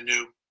taking a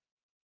new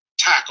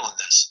tack on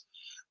this.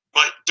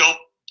 But don't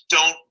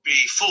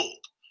be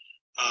fooled.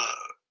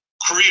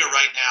 Korea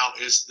right now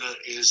is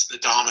the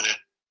dominant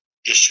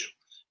issue.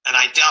 And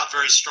I doubt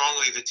very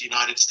strongly that the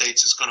United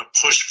States is going to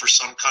push for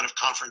some kind of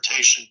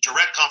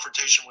direct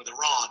confrontation with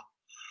Iran,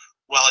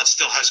 while it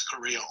still has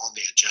Korea on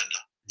the agenda.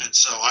 And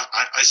so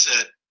I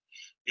said,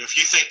 if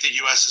you think the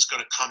U.S. is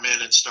going to come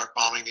in and start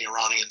bombing the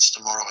Iranians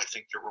tomorrow, I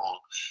think you're wrong.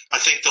 I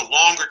think the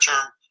longer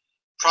term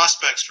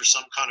prospects for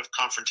some kind of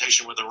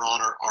confrontation with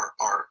Iran are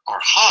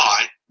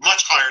high,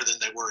 much higher than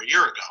they were a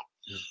year ago.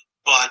 Yeah.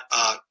 But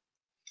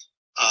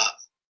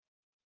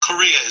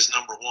Korea is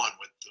number one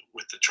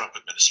with the Trump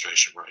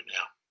administration right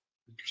now.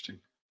 Interesting.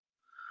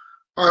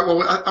 All right.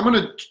 Well, I'm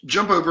going to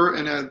jump over,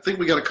 and I think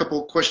we got a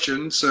couple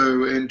questions.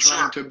 So, in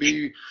trying to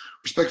be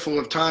respectful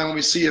of time, let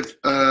me see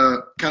if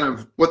kind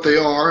of what they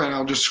are, and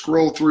I'll just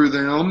scroll through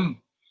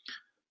them.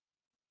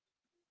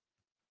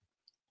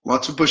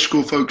 Lots of Bush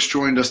School folks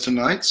joined us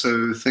tonight,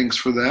 so thanks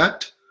for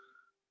that.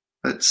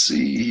 Let's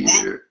see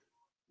here.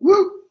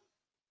 Woo!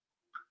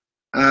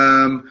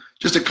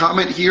 Just a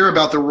comment here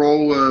about the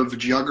role of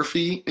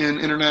geography in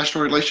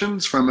international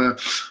relations from a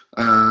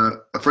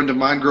friend of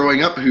mine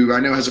growing up who I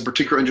know has a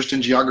particular interest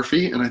in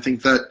geography, and I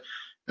think that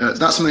it's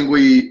not something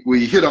we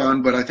hit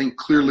on, but I think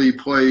clearly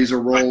plays a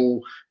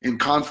role in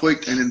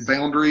conflict and in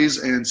boundaries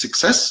and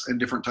success in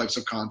different types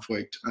of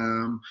conflict.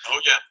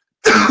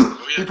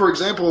 For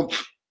example,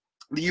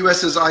 the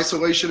U.S.'s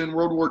isolation in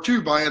World War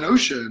II by an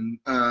ocean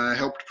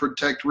helped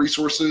protect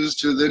resources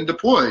to then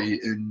deploy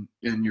in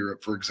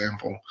Europe, for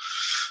example.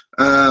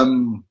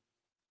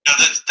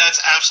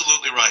 That's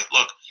absolutely right.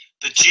 Look,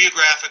 the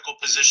geographical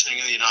positioning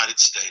of the United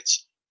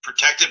States,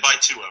 protected by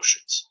two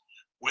oceans,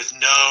 with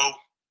no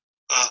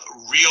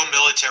real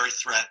military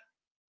threat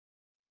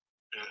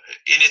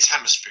in its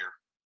hemisphere,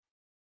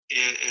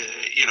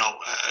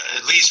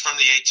 at least from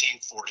the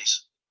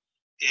 1840s,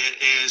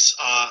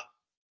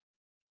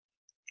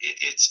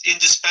 it's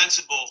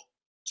indispensable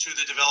to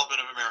the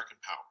development of American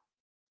power,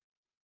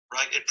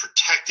 right? It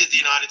protected the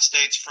United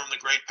States from the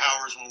great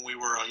powers when we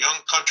were a young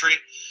country,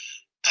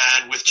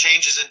 and with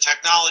changes in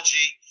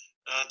technology,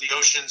 the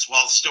oceans,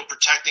 while still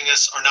protecting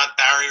us, are not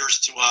barriers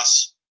to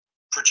us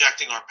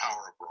projecting our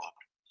power abroad.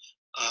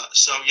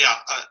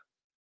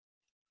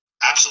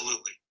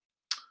 Absolutely.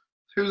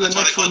 That's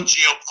why they call it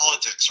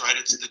geopolitics, right?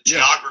 It's the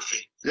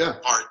geography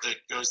part that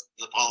goes to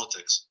the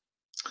politics.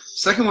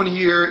 Second one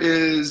here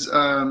is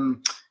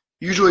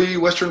usually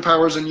Western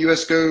powers and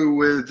U.S. go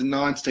with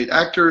non-state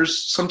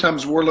actors,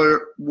 sometimes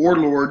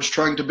warlords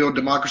trying to build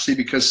democracy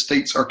because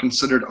states are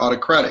considered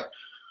autocratic.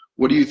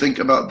 What do you think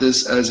about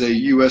this as a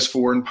U.S.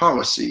 foreign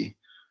policy?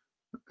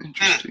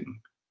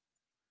 Interesting.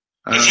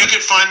 If you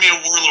could find me a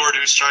warlord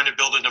who's trying to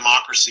build a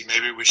democracy,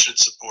 maybe we should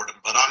support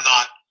him. But I'm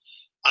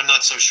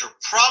not so sure.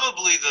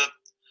 Probably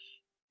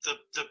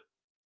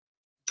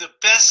the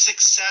best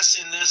success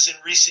in this in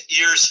recent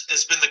years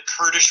has been the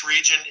Kurdish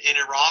region in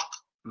Iraq,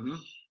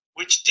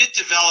 which did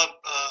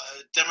develop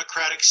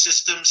democratic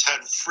systems,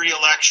 had free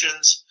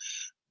elections,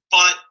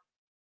 but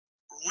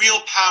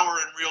real power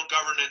and real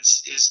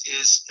governance is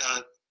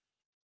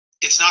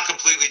it's not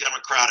completely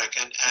democratic,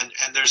 and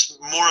there's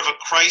more of a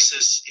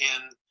crisis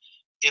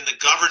in the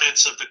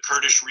governance of the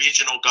Kurdish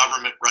regional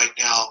government right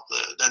now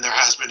than there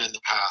has been in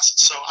the past.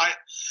 So I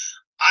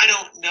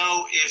don't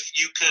know if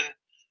you can,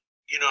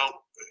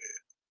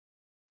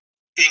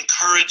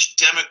 encourage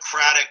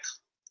democratic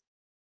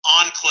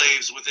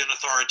enclaves within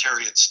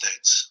authoritarian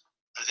states.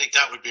 I think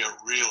that would be a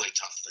really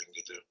tough thing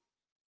to do.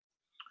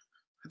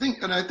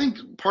 I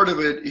think part of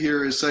it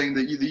here is saying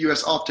that the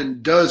U.S.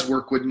 often does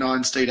work with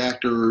non-state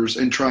actors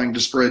in trying to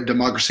spread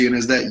democracy, and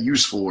is that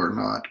useful or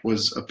not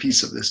was a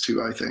piece of this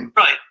too, I think.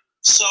 Right.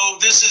 So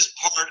this is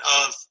part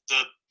of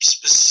the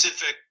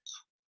specific,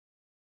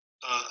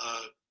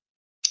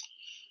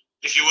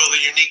 if you will, the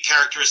unique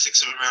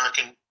characteristics of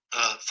American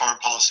foreign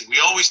policy. We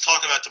always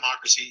talk about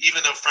democracy,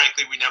 even though,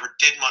 frankly, we never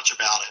did much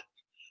about it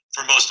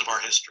for most of our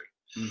history.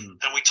 Mm-hmm.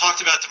 And we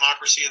talked about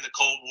democracy in the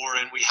Cold War,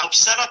 and we helped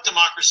set up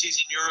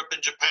democracies in Europe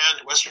and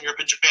Japan, Western Europe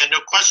and Japan, no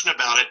question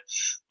about it.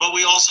 But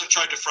we also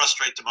tried to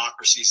frustrate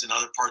democracies in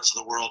other parts of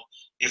the world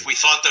if we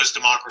thought those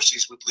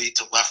democracies would lead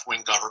to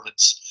left-wing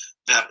governments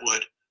that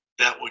would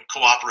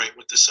cooperate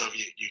with the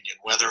Soviet Union,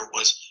 whether it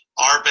was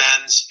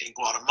Arbenz in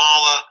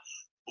Guatemala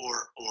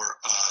or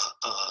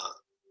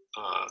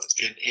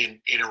in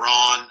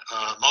Iran,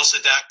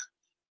 Mossadegh,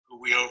 who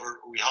we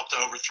helped to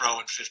overthrow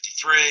in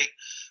 '53.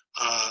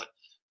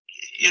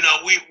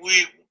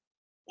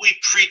 We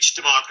preached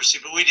democracy,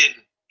 but we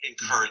didn't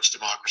encourage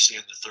democracy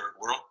in the third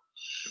world.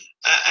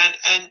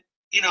 And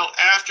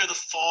after the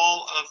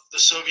fall of the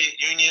Soviet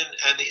Union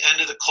and the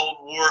end of the Cold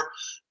War,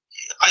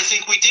 I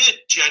think we did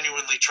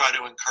genuinely try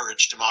to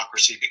encourage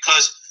democracy,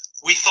 because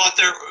we thought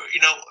there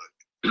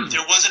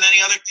wasn't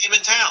any other game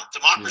in town.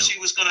 Democracy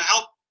was going to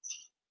help.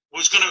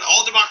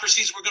 All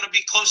democracies were going to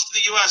be close to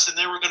the U.S. and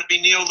they were going to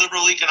be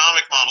neoliberal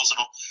economic models and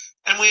all.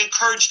 And we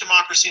encouraged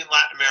democracy in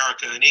Latin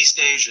America and East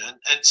Asia,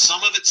 and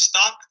some of it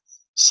stuck,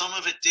 some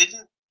of it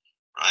didn't,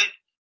 right?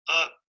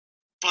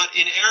 But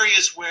in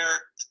areas where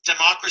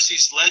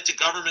democracies led to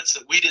governments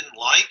that we didn't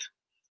like,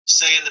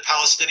 say in the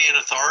Palestinian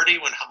Authority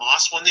when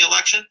Hamas won the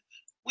election,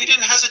 we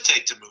didn't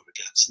hestate to move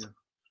against them.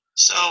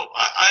 So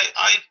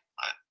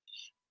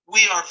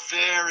we are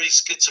very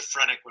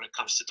schizophrenic when it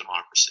comes to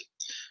democracy.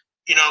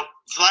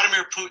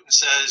 Vladimir Putin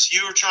says,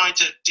 you are trying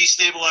to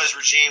destabilize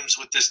regimes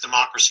with this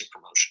democracy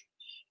promotion.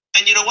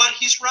 And you know what?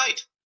 He's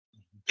right.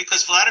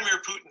 Because Vladimir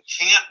Putin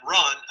can't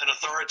run an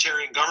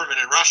authoritarian government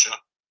in Russia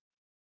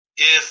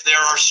if there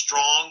are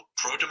strong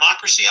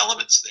pro-democracy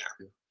elements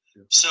there.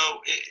 So,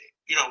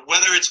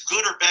 whether it's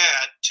good or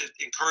bad to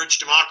encourage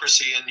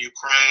democracy in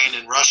Ukraine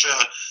and Russia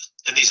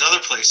and these other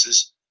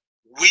places,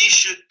 we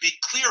should be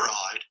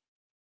clear-eyed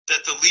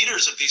that the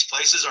leaders of these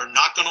places are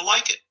not going to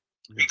like it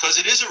because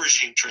it is a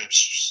regime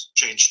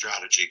change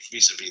strategy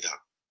vis-a-vis them.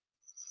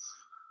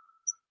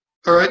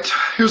 All right,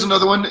 here's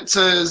another one. It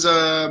says,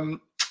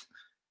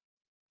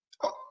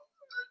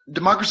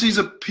 democracies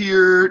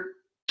appear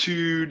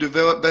to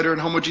develop better in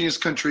homogeneous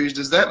countries.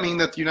 Does that mean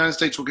that the United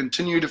States will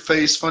continue to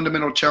face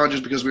fundamental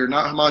challenges because we are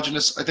not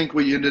homogeneous? I think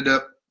we ended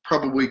up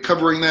probably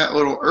covering that a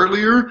little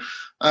earlier.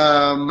 We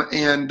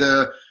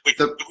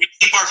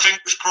keep our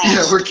fingers crossed.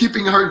 Yeah, we're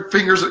keeping our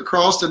fingers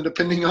crossed, and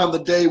depending on the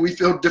day, we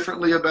feel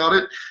differently about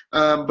it.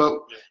 But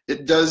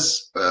it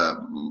does.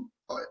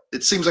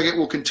 It seems like it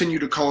will continue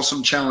to cause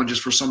some challenges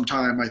for some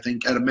time. I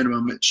think at a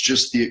minimum, it's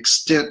just the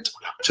extent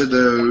to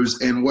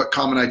those and what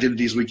common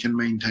identities we can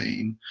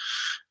maintain.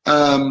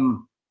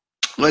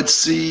 Let's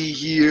see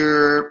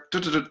here.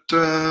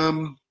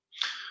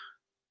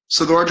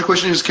 So the larger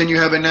question is, can you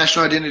have a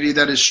national identity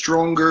that is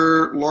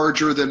stronger,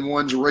 larger than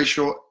one's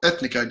racial,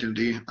 ethnic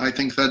identity? I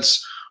think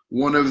that's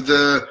one of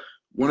the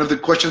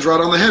questions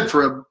right on the head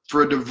for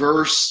a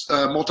diverse,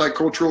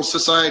 multicultural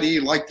society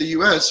like the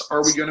U.S.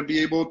 Are we going to be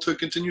able to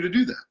continue to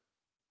do that?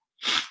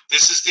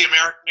 This is the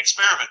American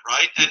experiment,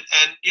 right? And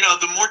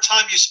the more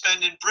time you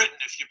spend in Britain,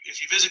 if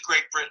you visit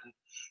Great Britain,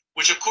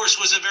 which of course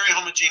was a very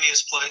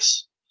homogeneous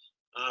place.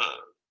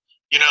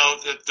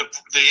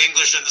 The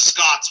English and the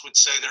Scots would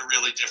say they're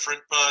really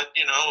different, but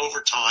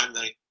over time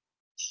they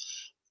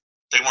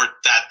weren't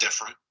that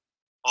different.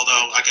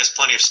 Although I guess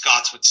plenty of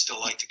Scots would still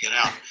like to get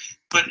out.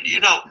 But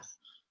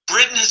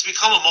Britain has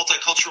become a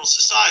multicultural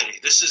society.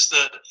 This is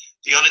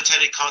the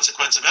unintended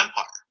consequence of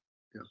empire.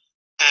 Yeah.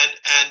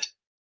 And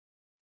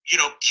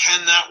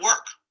can that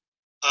work?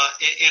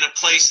 In a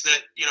place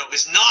that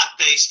is not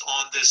based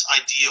on this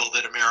ideal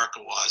that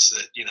America was,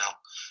 that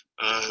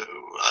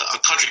a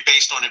country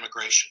based on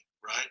immigration,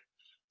 right?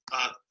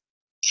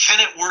 Can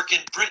it work in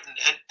Britain?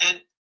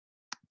 And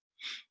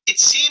it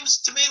seems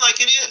to me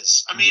like it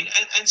is. I mean,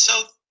 and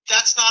so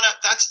that's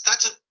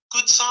a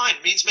good sign.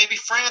 It means maybe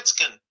France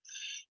can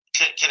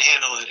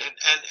handle it,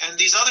 and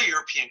these other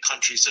European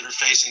countries that are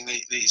facing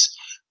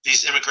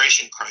these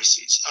immigration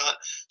crises.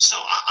 So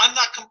I'm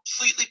not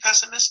completely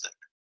pessimistic,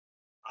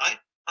 right?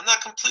 I'm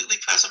not completely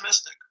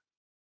pessimistic.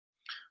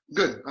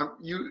 Good.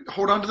 You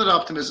hold on to that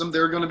optimism.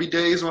 There are going to be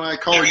days when I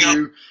call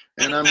you,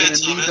 and I'm going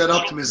to need that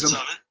optimism.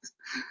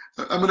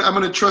 I'm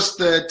going to trust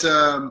that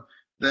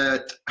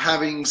that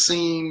having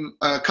seen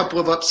a couple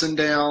of ups and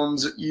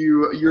downs,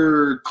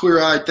 you're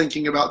clear-eyed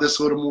thinking about this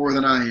a little more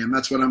than I am.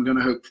 That's what I'm going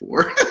to hope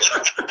for. In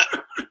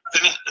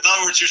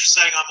other words, you're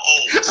saying I'm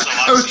old. So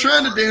I was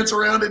trying to dance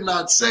around it and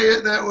not say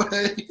it that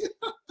way.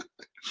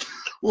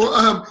 Well,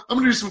 I'm going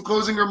to do some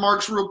closing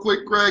remarks real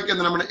quick, Greg, and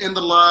then I'm going to end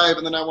the live,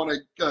 and then I want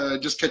to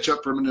just catch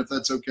up for a minute if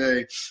that's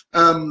okay.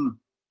 Very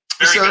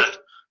good.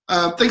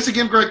 Thanks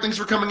again, Greg. Thanks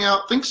for coming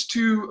out. Thanks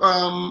to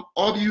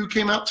all of you who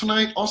came out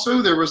tonight.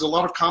 Also, there was a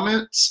lot of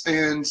comments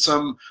and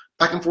some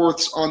back and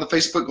forths on the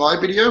Facebook Live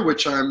video,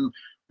 which I'm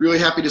really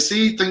happy to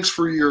see. Thanks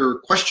for your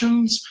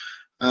questions.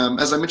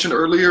 As I mentioned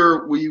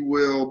earlier, we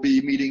will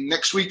be meeting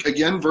next week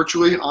again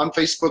virtually on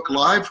Facebook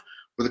Live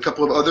with a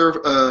couple of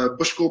other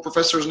Bush School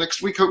professors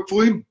next week,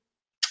 hopefully.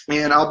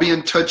 And I'll be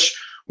in touch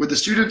with the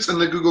students in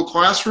the Google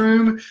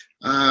Classroom.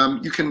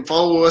 You can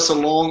follow us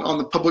along on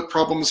the Public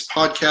Problems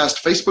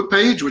Podcast Facebook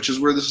page, which is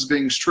where this is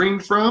being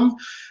streamed from.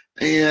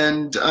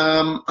 And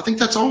I think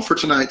that's all for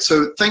tonight.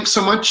 So thanks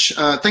so much.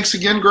 Thanks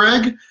again,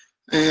 Greg.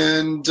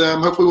 And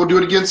hopefully we'll do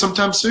it again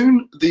sometime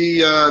soon.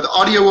 The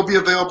audio will be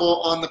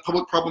available on the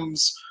Public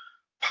Problems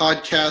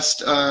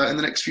Podcast in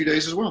the next few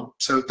days as well.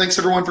 So thanks,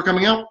 everyone, for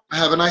coming out.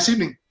 Have a nice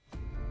evening.